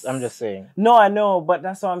about. I'm just saying. No, I know, but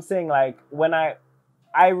that's what I'm saying. Like when I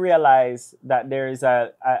I realize that there is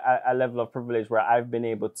a level of privilege where I've been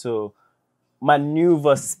able to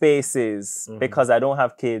maneuver spaces because I don't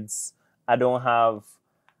have kids. I don't have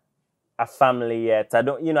a family yet. I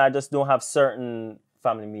don't, I just don't have certain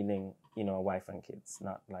family, meaning, a wife and kids.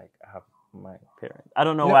 Not like I have my parents. I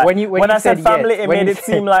don't know why. When I said family, it made it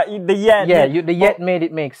seem like the yet. Yeah, the yet made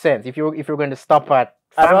it make sense. If you're going to stop at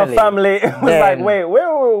family, it was like, wait,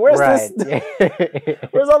 where's this?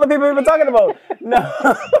 Where's all the people we've been talking about? No,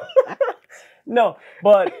 no.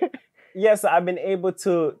 But yes, I've been able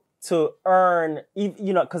to earn,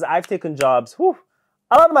 because I've taken jobs. A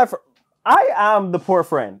lot of my I am the poor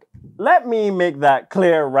friend. Let me make that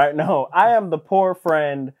clear right now. I am the poor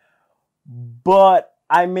friend, but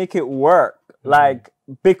I make it work. Like,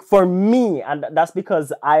 big for me, and that's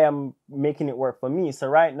because I am making it work for me. So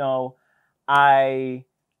right now, I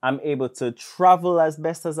am able to travel as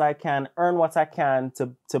best as I can, earn what I can,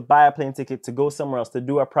 to buy a plane ticket, to go somewhere else, to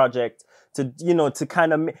do a project, to to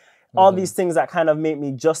kind of all these things that kind of make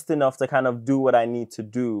me just enough to kind of do what I need to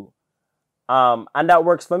do. And that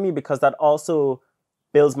works for me because that also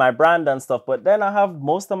builds my brand and stuff. But then I have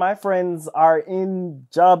most of my friends are in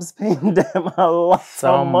jobs paying them a lot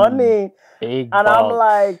of money. And I'm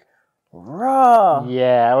like, raw.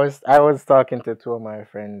 Yeah, I was talking to two of my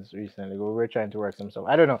friends recently. We were trying to work some stuff.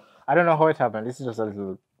 I don't know how it happened. This is just a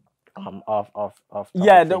little off.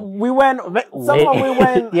 Yeah, we went somehow we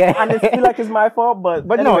went yeah. and it feel like it's my fault, but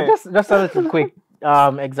anyway. No, just a little quick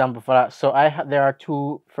example for that. So there are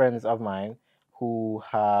two friends of mine who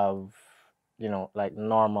have like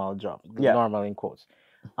normal jobs, normal in quotes.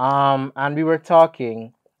 And we were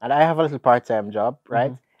talking, and I have a little part-time job,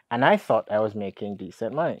 right? And I thought I was making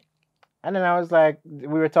decent money. And then I was like, we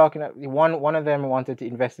were talking, one of them wanted to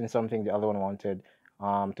invest in something, the other one wanted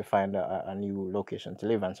to find a new location to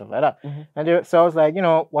live and stuff like that. And so I was like,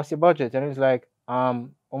 what's your budget? And he was like, how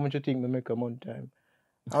much you think we make a month time?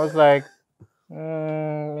 I was like,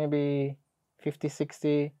 maybe 50,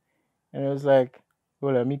 60. And it was like,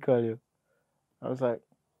 well, let me call you. I was like,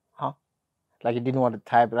 huh? Like, he didn't want to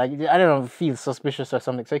type. Like, I don't know, feel suspicious or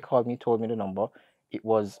something. So he called me, told me the number. It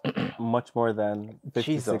was much more than 50,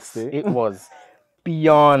 Jesus, 60. It was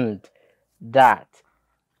beyond that.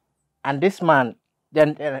 And this man,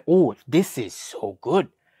 then, oh, this is so good.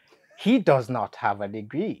 He does not have a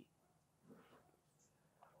degree.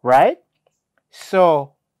 Right?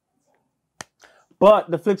 So. But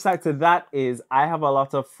the flip side to that is I have a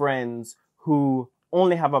lot of friends who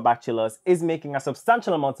only have a bachelor's, is making a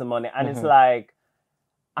substantial amount of money, and it's like,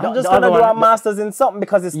 I'm just going to do a master's in something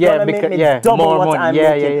because it's going to make me double what I'm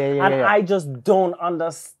making. And I just don't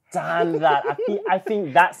understand that. I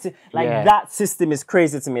think that's that system is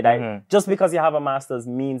crazy to me. That just because you have a master's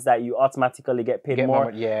means that you automatically get paid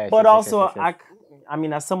more. But also, I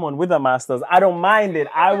mean, as someone with a master's, I don't mind it.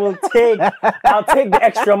 I'll take the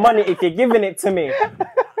extra money if you're giving it to me.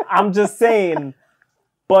 I'm just saying.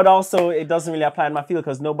 But also, it doesn't really apply in my field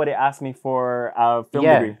because nobody asked me for a film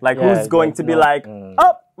degree. Like, who's going to be like,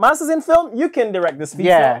 oh, master's in film, you can direct this feature.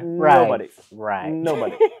 Yeah, right. Nobody. Right.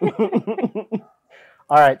 Nobody.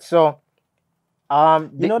 All right, so.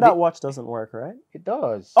 That watch doesn't work, right? It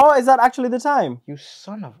does. Oh, is that actually the time? You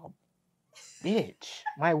son of a bitch.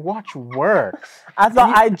 My watch works.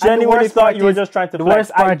 I genuinely thought you were just trying to flex. The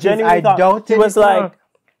worst part I doubted it was like...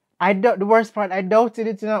 the worst part, I doubted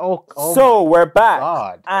it. So we're back.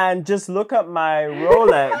 God. And just look at my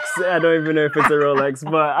Rolex. I don't even know if it's a Rolex,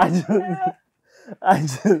 but I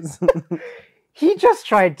just... He just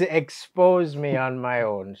tried to expose me on my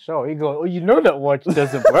own show. He goes, oh, that watch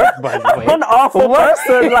doesn't work, by the way. I'm an awful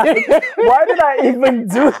person. Like, why did I even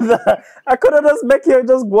do that? I could have just make you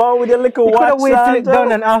just go on with your little watch. You could have waited it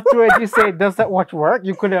down and afterwards you say, does that watch work?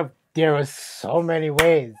 You could have, there are so many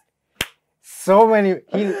ways. So many.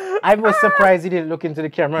 I was surprised he didn't look into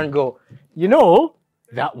the camera and go,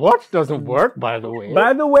 that watch doesn't work, by the way.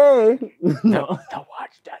 By the way. No. The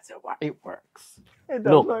watch doesn't work. It works. It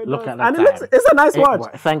does, look at that. And it's a nice watch.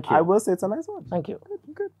 Thank you. I will say it's a nice watch. Thank you.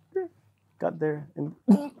 Good. Got there. Do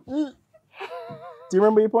you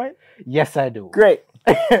remember your point? Yes, I do. Great.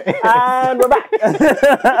 And we're back.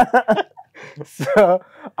 So,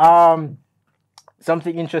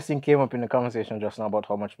 something interesting came up in the conversation just now about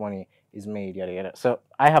how much money is made, yada yada. So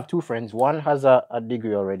I have two friends. One has a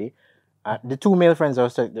degree already. The two male friends I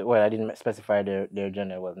didn't specify their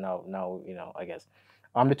gender. Well, now I guess.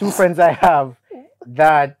 The two friends I have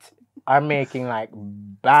that are making like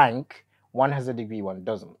bank. One has a degree, one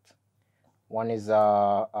doesn't. One is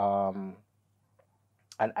an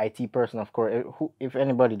IT person, of course. If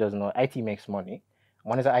anybody doesn't know, IT makes money.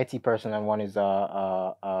 One is an IT person and one is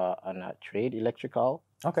a trade, electrical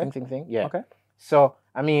thing. Yeah. Okay. So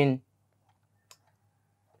I mean,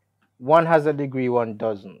 one has a degree, one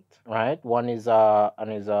doesn't, right? One is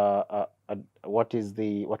what is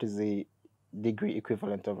the degree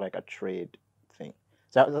equivalent of like a trade thing?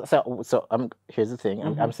 So here's the thing.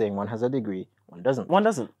 I'm saying one has a degree, one doesn't. One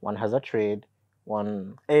doesn't. One has a trade,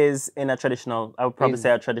 one is in a traditional. I would probably say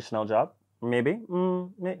a traditional job, maybe.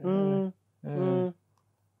 Maybe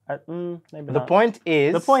The not. point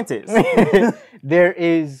is. The point is. There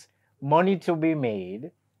is money to be made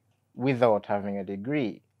without having a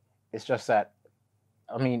degree. It's just that,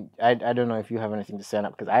 I mean, I don't know if you have anything to say on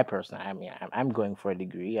that, because I personally, I mean, I'm going for a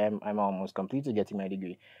degree. I'm almost completed getting my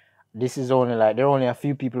degree. This is only like, there are only a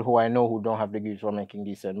few people who I know who don't have degrees who are making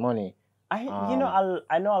decent money. I know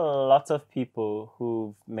a lot of people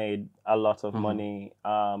who've made a lot of money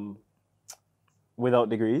without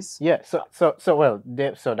degrees. Yeah. So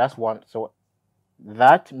that's one. So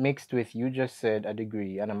that mixed with, you just said, a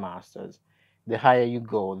degree and a master's, the higher you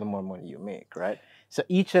go, the more money you make, right? So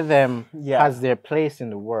each of them has their place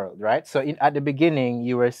in the world, right? So at the beginning,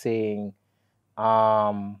 you were saying,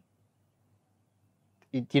 you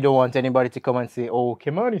don't want anybody to come and say, "Oh,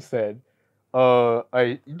 Kimani said,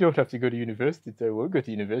 you don't have to go to university." So I will go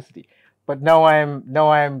to university. But now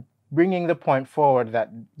I'm bringing the point forward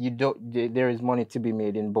that there is money to be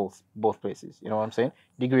made in both places. You know what I'm saying?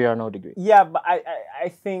 Degree or no degree. Yeah, but I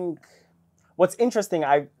think what's interesting,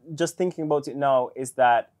 I just thinking about it now, is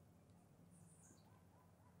that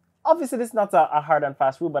obviously this is not a hard and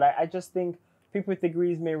fast rule, but I just think people with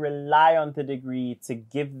degrees may rely on the degree to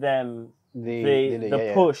give them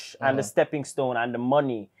the push and the stepping stone and the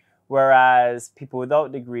money, whereas people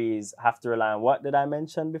without degrees have to rely on, what did I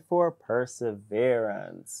mention before?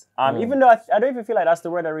 Perseverance. Even though I don't even feel like that's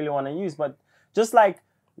the word I really want to use, but just like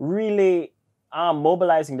really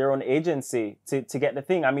mobilizing their own agency to get the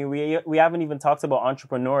thing. I mean, we haven't even talked about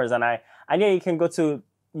entrepreneurs, and I know you can go to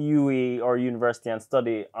UE or university and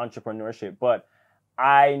study entrepreneurship, but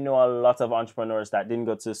I know a lot of entrepreneurs that didn't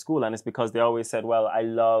go to school, and it's because they always said, well, I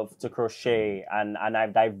love to crochet and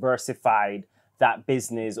I've diversified that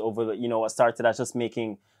business over what started as just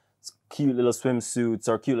making cute little swimsuits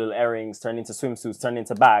or cute little earrings, turn into swimsuits, turn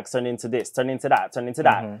into bags, turn into this, turn into that, turn into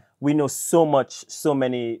that. We know so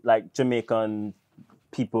many like Jamaican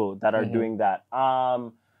people that are doing that.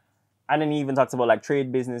 And then he even talks about like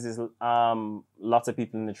trade businesses. Lots of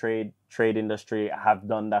people in the trade industry have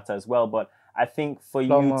done that as well. But I think for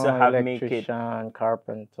Plumber, you to have electrician,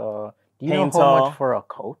 carpenter, do you know how much for a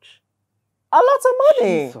coach? A lot of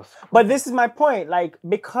money. But this is my point. Like,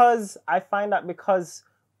 because I find that because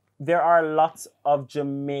there are lots of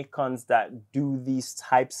Jamaicans that do these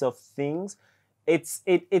types of things, it's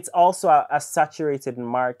also a saturated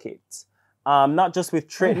market. Not just with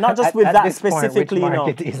trade, not just with that specifically. Which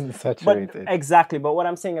market isn't saturated? But exactly. But what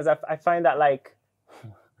I'm saying is, I find that like, I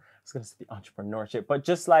was going to say entrepreneurship, but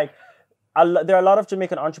just like there are a lot of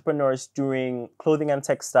Jamaican entrepreneurs doing clothing and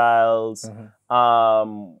textiles,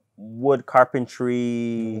 wood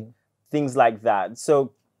carpentry, things like that.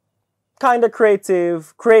 So kind of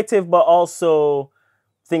creative, but also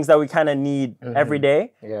things that we kind of need every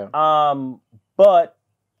day. Yeah. But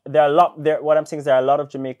what I'm saying is there are a lot of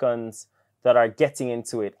Jamaicans that are getting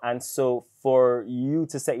into it. And so for you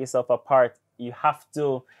to set yourself apart, you have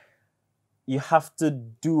to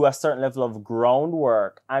do a certain level of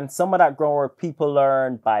groundwork. And some of that groundwork people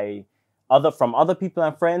learn from other people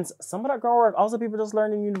and friends. Some of that groundwork also people just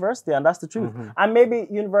learn in university, and that's the truth. And maybe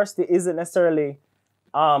university isn't necessarily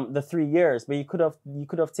the 3 years, but you could have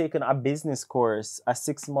taken a business course, a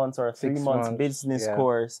 6 months or a 3 months business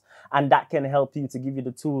course, and that can help you to give you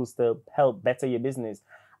the tools to help better your business.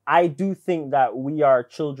 I do think that we are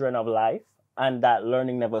children of life and that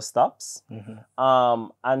learning never stops.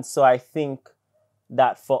 And so I think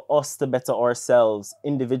that for us to better ourselves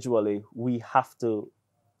individually, we have to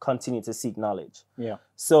continue to seek knowledge. Yeah.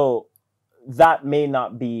 So that may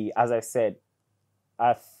not be, as I said,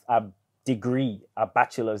 a degree, a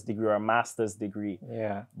bachelor's degree or a master's degree.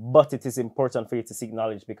 Yeah. But it is important for you to seek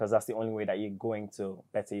knowledge because that's the only way that you're going to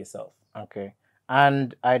better yourself. Okay.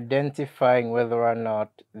 And identifying whether or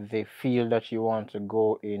not the field that you want to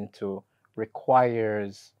go into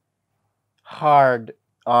requires hard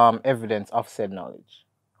evidence of said knowledge,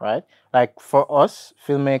 right? Like for us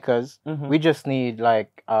filmmakers, we just need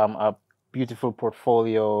like a beautiful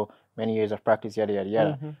portfolio, many years of practice, yada yada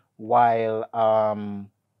yada. While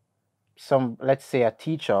let's say a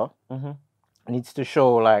teacher needs to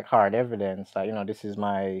show like hard evidence, like this is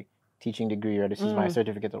my teaching degree, or this is my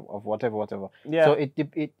certificate of whatever. Yeah. So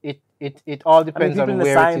it all depends on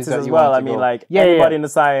where it is that as you well. want to I mean, go. like anybody in the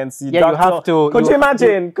science, you have to. Could you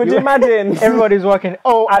imagine? Could you imagine? Everybody's working.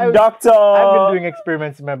 Oh, a doctor. I've been doing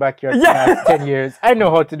experiments in my backyard for the last 10 years. I know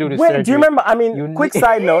how to do this. Surgery. Do you remember? I mean, quick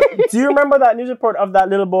side note. Do you remember that news report of that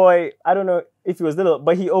little boy? I don't know if he was little,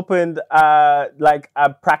 but he opened like a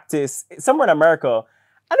practice somewhere in America,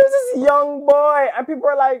 and it was this young boy, and people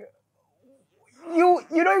were like, You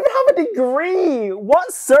don't even have a degree.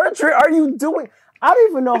 What surgery are you doing? I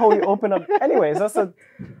don't even know how he opened up. Anyways,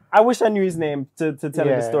 I wish I knew his name to tell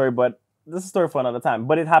you the story, but this is a story for another time.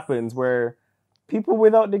 But it happens where people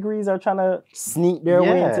without degrees are trying to sneak their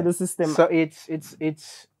way into the system. So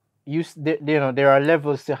there are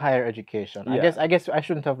levels to higher education. I guess I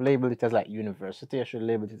shouldn't have labeled it as like university. I should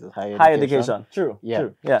label it as higher education. True. Yeah.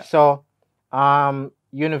 True. Yeah. So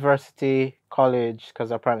university, college,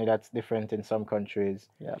 because apparently that's different in some countries.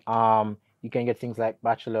 Yeah. You can get things like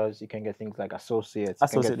bachelors, you can get things like associates, you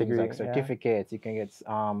can get things like certificates, you can get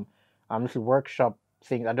little workshop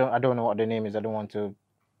things. I don't know what the name is. I don't want to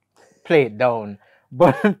play it down.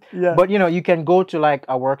 But but you can go to like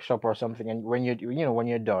a workshop or something, and when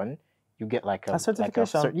you're done, you get like a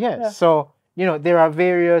certification. Yeah. So there are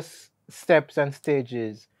various steps and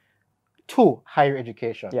stages to higher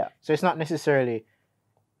education. Yeah. So it's not necessarily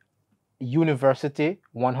university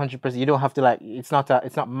 100%. You don't have to it's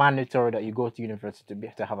not mandatory that you go to university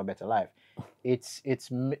to have a better life. It's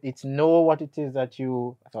know what it is that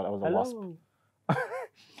you. I thought that was a wasp.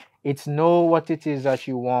 It's know what it is that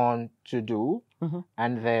you want to do,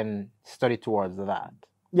 and then study towards that.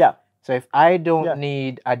 Yeah. So if I don't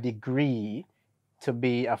need a degree to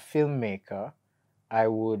be a filmmaker, I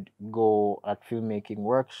would go at filmmaking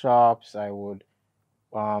workshops. I would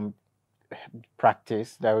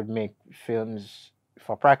practice. I would make films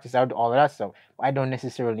for practice. I would do all of that stuff. I don't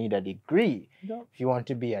necessarily need a degree. No. If you want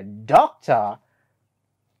to be a doctor,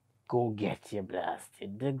 go get your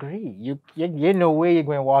blasted degree. You know where you're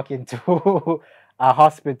going to walk into a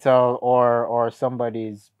hospital or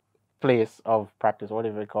somebody's place of practice,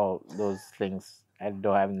 whatever you call those things. I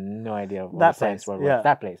have no idea what that the science place. word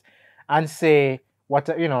that place. And say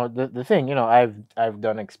the thing, I've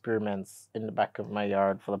done experiments in the back of my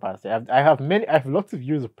yard for the past day. I have lots of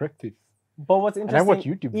years of practice. But what's interesting, and I watch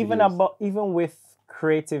YouTube videos. even with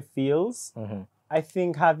creative fields, I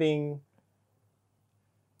think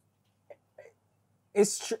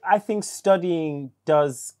I think studying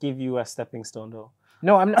does give you a stepping stone, though.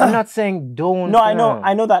 No, I'm not saying don't. No, I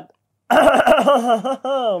know that.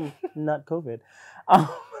 Not COVID.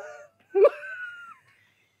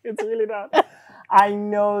 It's really not. I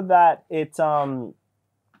know that it.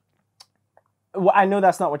 Well, I know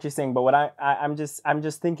that's not what you're saying, but what I'm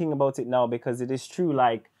just thinking about it now because it is true.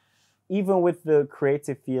 Like, even with the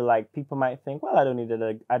creative field, like people might think, well, I don't need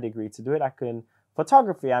a degree to do it. I can.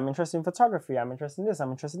 Photography, I'm interested in photography. I'm interested in this.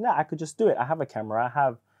 I'm interested in that. I could just do it. I have a camera. I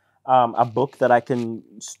have a book that I can,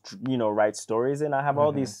 write stories in. I have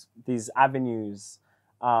all these avenues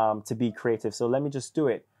to be creative. So let me just do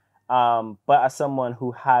it. But as someone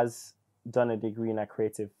who has done a degree in a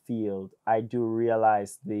creative field, I do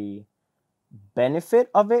realize the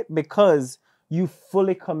benefit of it because you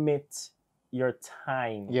fully commit your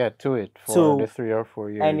time to it for the 3 or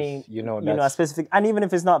 4 years. A specific, and even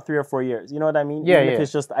if it's not 3 or 4 years, you know what I mean? If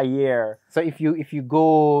it's just a year. So if you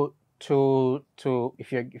go to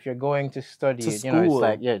if you're going to study, to school.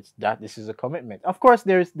 It's like this is a commitment. Of course,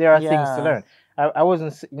 there are things to learn. I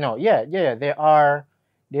wasn't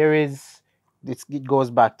there is. It goes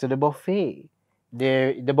back to the buffet.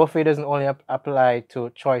 The buffet doesn't only apply to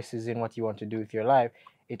choices in what you want to do with your life.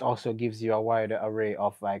 It also gives you a wider array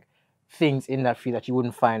of like things in that field that you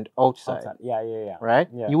wouldn't find outside. Yeah. Right?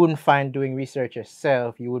 Yeah. You wouldn't find doing research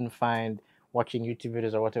yourself. You wouldn't find watching YouTube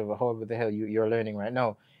videos or however the hell you're learning right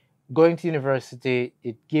now. Going to university,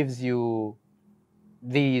 it gives you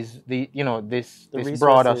this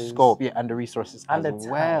broader scope, and the resources and as the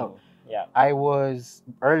well. time. Yeah. I was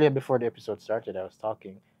earlier before the episode started, I was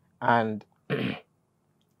talking, and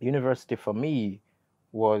university for me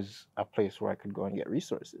was a place where I could go and get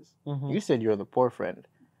resources. You said you're the poor friend.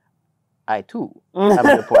 I too am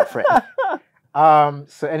the poor friend.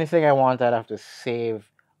 So anything I want, I'd have to save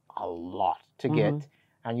a lot to get.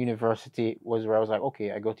 And university was where I was like,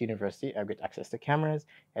 okay, I go to university, I get access to cameras,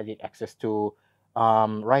 I get access to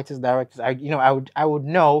writers, directors. I would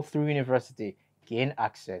know through university, gain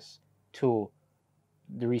access to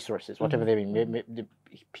the resources, whatever they mean, the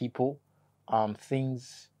people,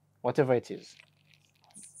 things, whatever it is.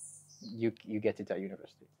 You get it at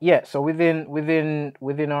university. Yeah, so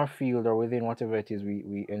within our field or within whatever it is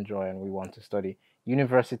we enjoy and we want to study,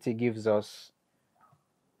 university gives us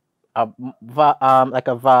like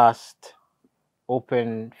a vast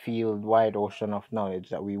open field, wide ocean of knowledge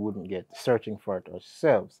that we wouldn't get searching for it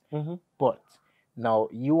ourselves. But now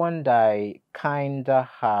you and I kinda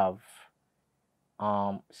have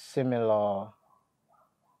similar.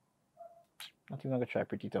 Not even gonna try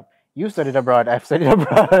pretty tough. You studied abroad, I've studied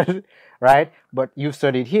abroad, right? But you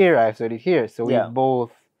studied here, I've studied here, so we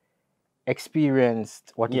both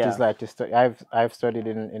experienced what it is like to study. I've studied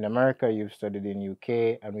in America, you've studied in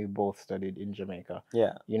UK, and we both studied in Jamaica.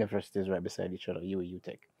 Yeah. Universities right beside each other,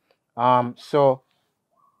 UTech. So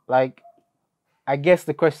like I guess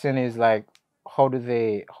the question is like how do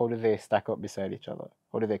they stack up beside each other?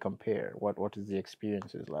 How do they compare? What is the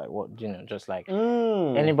experiences like? What just like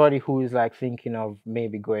anybody who is like thinking of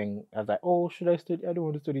maybe going as like, oh, should I study? I don't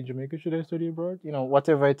want to study in Jamaica. Should I study abroad?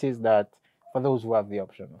 Whatever it is that for those who have the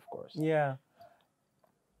option, of course. Yeah.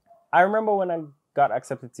 I remember when I got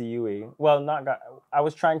accepted to UE. Well, I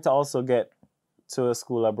was trying to also get to a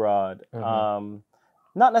school abroad.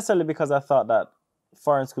 Not necessarily because I thought that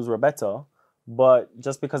foreign schools were better, but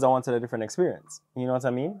just because I wanted a different experience. You know what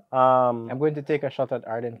I mean? I'm going to take a shot at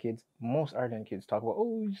Arden kids. Most Arden kids talk about,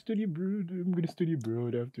 oh, you study abroad. I'm going to study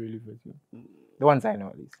abroad after university. The ones I know,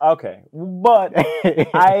 at least. Okay. But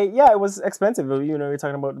it was expensive. You're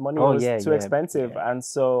talking about money. It was too expensive. Yeah. And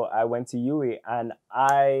so I went to UE, and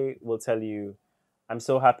I will tell you, I'm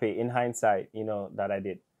so happy in hindsight, that I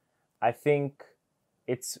did. I think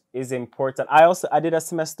it is important. I did a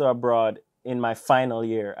semester abroad in my final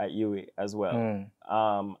year at UE as well.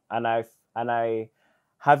 And I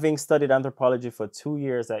having studied anthropology for 2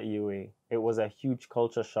 years at UE, it was a huge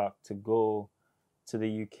culture shock to go to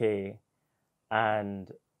the UK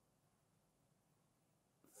and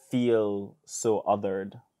feel so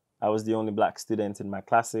othered. I was the only Black student in my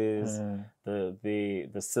classes. The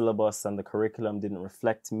syllabus and the curriculum didn't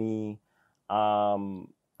reflect me.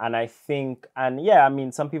 And I think,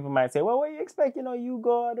 some people might say, well, what do you expect? You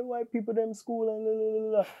go the white people, them school, and blah,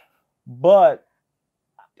 blah, blah. But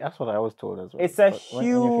that's what I was told as well. It's a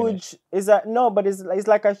huge, it's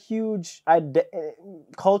like a huge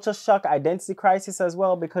culture shock, identity crisis as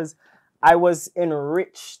well, because I was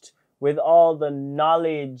enriched with all the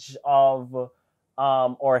knowledge of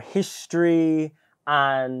our history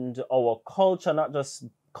and our culture, not just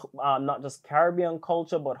Caribbean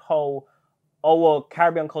culture, but how our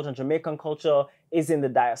Caribbean culture and Jamaican culture is in the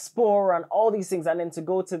diaspora and all these things. And then to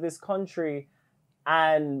go to this country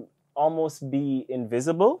and almost be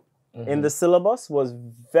invisible in the syllabus was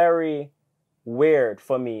very weird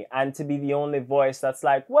for me. And to be the only voice that's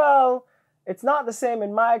like, well, it's not the same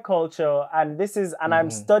in my culture. And this is, and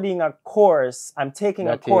I'm studying a course, I'm taking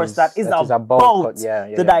a course that is about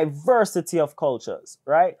the diversity of cultures,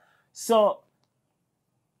 right? So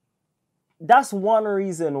that's one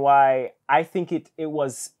reason why I think it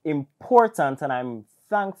was important, and I'm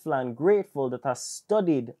thankful and grateful that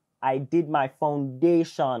I did my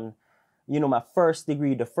foundation, my first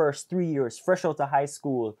degree, the first 3 years, fresh out of high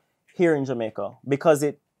school here in Jamaica, because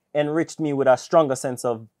it enriched me with a stronger sense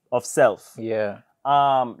of self. Yeah.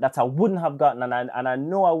 That I wouldn't have gotten, and I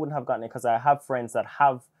know I wouldn't have gotten it because I have friends that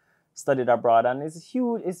have studied abroad, and it's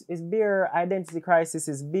huge. It's bare identity crisis.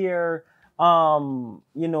 It's bare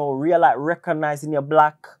recognizing you're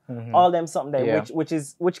Black, all them something there,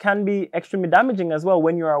 which can be extremely damaging as well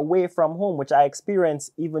when you're away from home, which I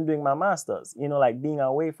experienced even doing my master's, like being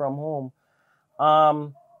away from home.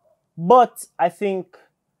 But I think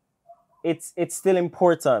it's still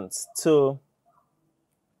important to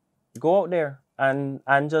go out there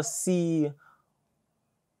and just see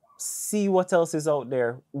what else is out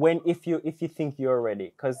there if you think you're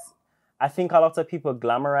ready, because I think a lot of people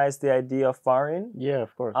glamorize the idea of foreign. Yeah,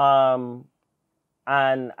 of course.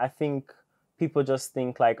 And I think people just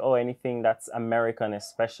think like, oh, anything that's American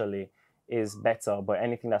especially is better, but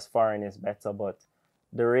anything that's foreign is better. But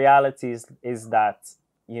the reality is that,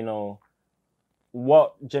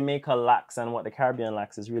 what Jamaica lacks and what the Caribbean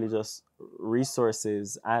lacks is really just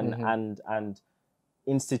resources and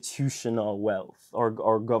institutional wealth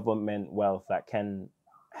or government wealth that can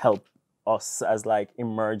help us as like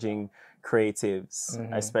emerging creatives,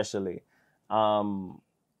 especially, or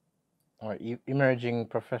emerging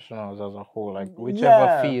professionals as a whole, like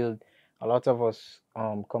whichever field. A lot of us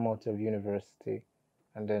come out of university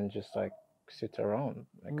and then just like sit around,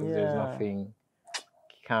 like, 'cause there's nothing,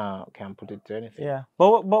 can't put it to anything. Yeah,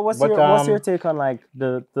 but what's your take on like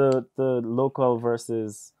the local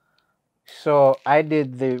versus? So I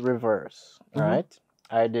did the reverse, right?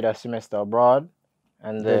 I did a semester abroad,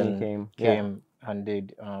 and then you came and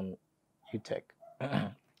did UTech.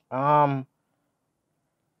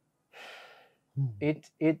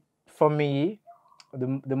 it for me,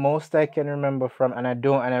 the most I can remember from, and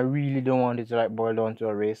I really don't want it to like boil down to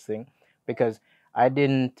a race thing, because I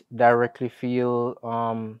didn't directly feel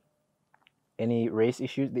any race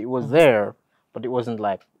issues. It was there, but it wasn't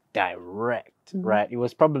like direct, right? It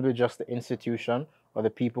was probably just the institution, or the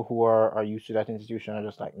people who are used to that institution are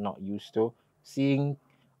just like not used to seeing,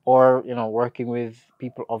 or working with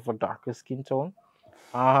people of a darker skin tone.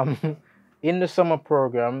 In the summer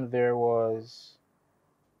program, there was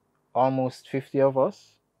almost 50 of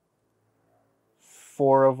us.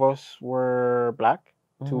 4 of us were black,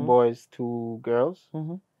 2 boys, 2 girls.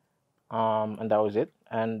 And that was it.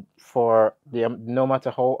 And for no matter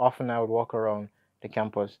how often I would walk around the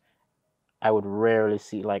campus, I would rarely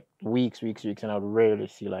see, like, weeks, and I would rarely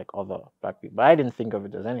see like other black people. But I didn't think of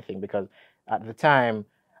it as anything, because at the time,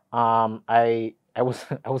 I was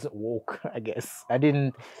I wasn't woke. I guess I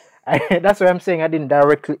didn't. That's what I'm saying. I didn't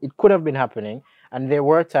directly. It could have been happening, and there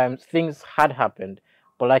were times things had happened.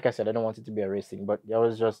 But like I said, I don't want it to be a race thing. But I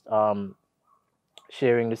was just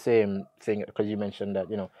sharing the same thing, because you mentioned that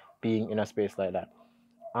being in a space like that.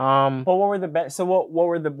 But what were the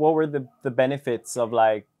benefits of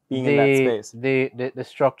like being in that space? The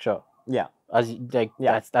structure. Yeah.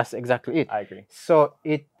 That's exactly it. I agree. So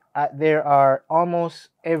there are almost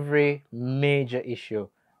every major issue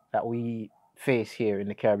that we face here in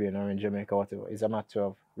the Caribbean or in Jamaica, whatever, is a matter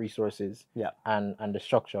of resources. Yeah. And the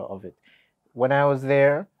structure of it. When I was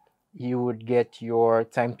there, you would get your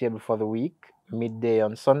timetable for the week midday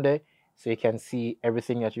on Sunday, so you can see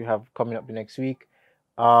everything that you have coming up the next week.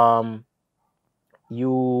 While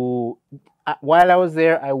I was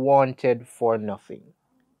there, I wanted for nothing.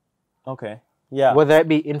 Okay. Yeah. Whether it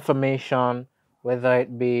be information, whether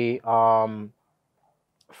it be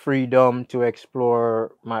freedom to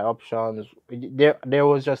explore my options, there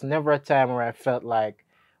was just never a time where I felt like,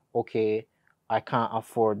 okay, I can't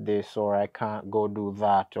afford this, or I can't go do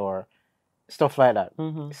that, or stuff like that.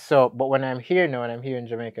 So, but when I'm here now, and I'm here in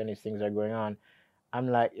Jamaica, and these things are going on, I'm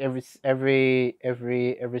like every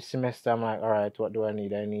semester, I'm like, all right, what do I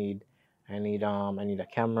need? I need a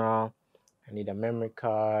camera, I need a memory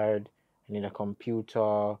card, I need a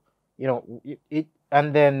computer,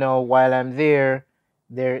 and then now while I'm there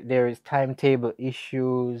is timetable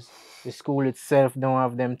issues. The school itself don't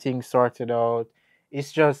have them things sorted out.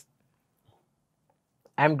 It's just,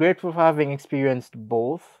 I'm grateful for having experienced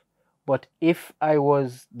both. But if I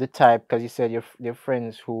was the type, because you said your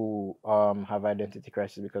friends who have identity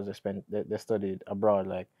crisis because they studied abroad,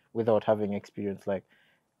 like, without having experience, like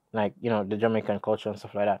the Jamaican culture and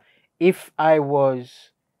stuff like that. If I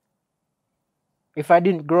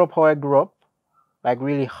didn't grow up how I grew up, like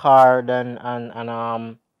really hard, and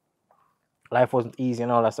life wasn't easy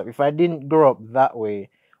and all that stuff. If I didn't grow up that way,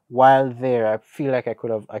 while there, I feel like I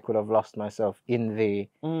could have lost myself in the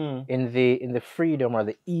freedom or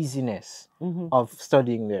the easiness of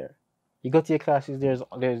studying there. You go to your classes, there's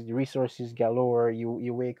resources galore.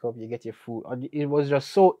 You wake up, you get your food. It was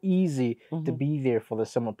just so easy to be there for the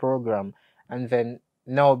summer program. And then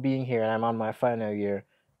now being here, and I'm on my final year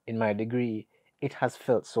in my degree, it has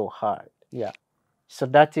felt so hard. Yeah. So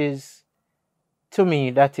that is, to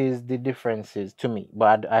me, that is the differences to me.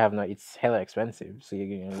 But I have no. It's hella expensive, so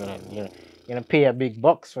you're gonna pay a big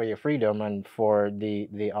bucks for your freedom and for the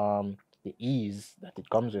ease that it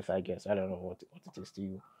comes with. I guess I don't know what it is to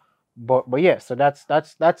you, but yeah. So that's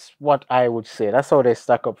what I would say. That's how they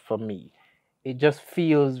stack up for me. It just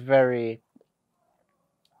feels very.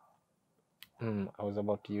 I was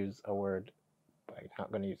about to use a word, but I'm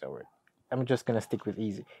not gonna use a word. I'm just gonna stick with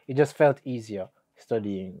easy. It just felt easier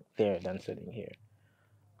studying there than studying here.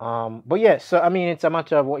 But yeah, so I mean, it's a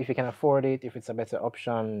matter of if you can afford it, if it's a better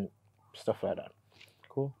option, stuff like that.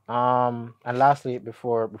 Cool. And lastly,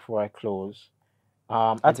 before I close,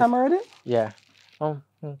 our time already? Yeah.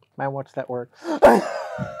 My watch that works. Fair.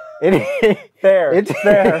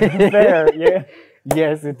 Yeah.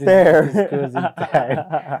 Yes, it is. Fair. It's closing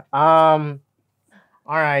time. All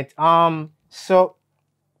right. So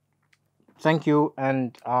thank you,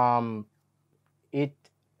 and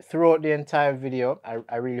throughout the entire video,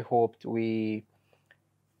 I really hoped we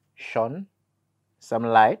shone some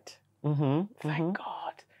light. Thank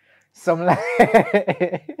God, some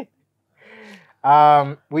light.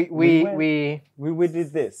 We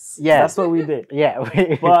did this. Yeah, that's what we did. Yeah,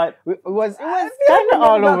 but it was kind of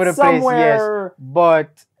all over the place. Yes,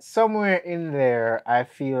 but somewhere in there, I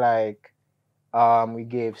feel like we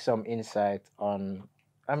gave some insight on.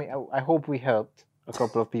 I mean, I hope we helped a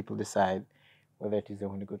couple of people decide whether it is they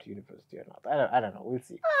want to go to university or not. I don't know. We'll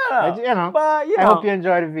see. I hope you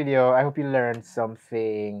enjoyed the video. I hope you learned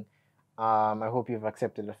something. I hope you've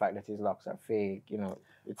accepted the fact that his locks are fake. You know,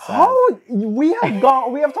 it's sad. How we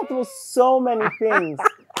have talked about so many things,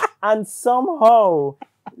 and somehow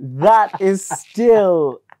that is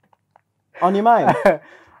still on your mind.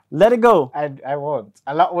 Let it go. I won't.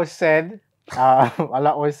 A lot was said. A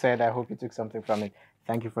lot was said. I hope you took something from it.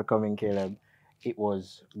 Thank you for coming, Kaleb. It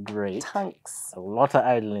was great. Thanks. A lot of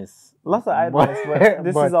idleness. Lots of idleness, but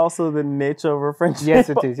this is also the nature of a friendship. Yes,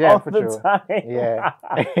 it is. Yeah, for sure. Yeah.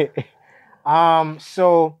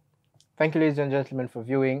 So, thank you, ladies and gentlemen, for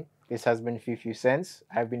viewing. This has been FiwiFewCents.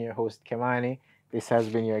 I've been your host, Kimani. This has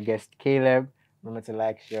been your guest, Kaleb. Remember to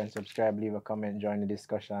like, share, and subscribe. Leave a comment, join the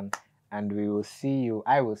discussion. And we will see you.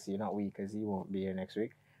 I will see you, not we, because you won't be here next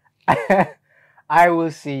week. I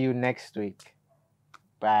will see you next week.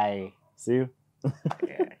 Bye. See you.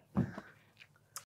 Yeah.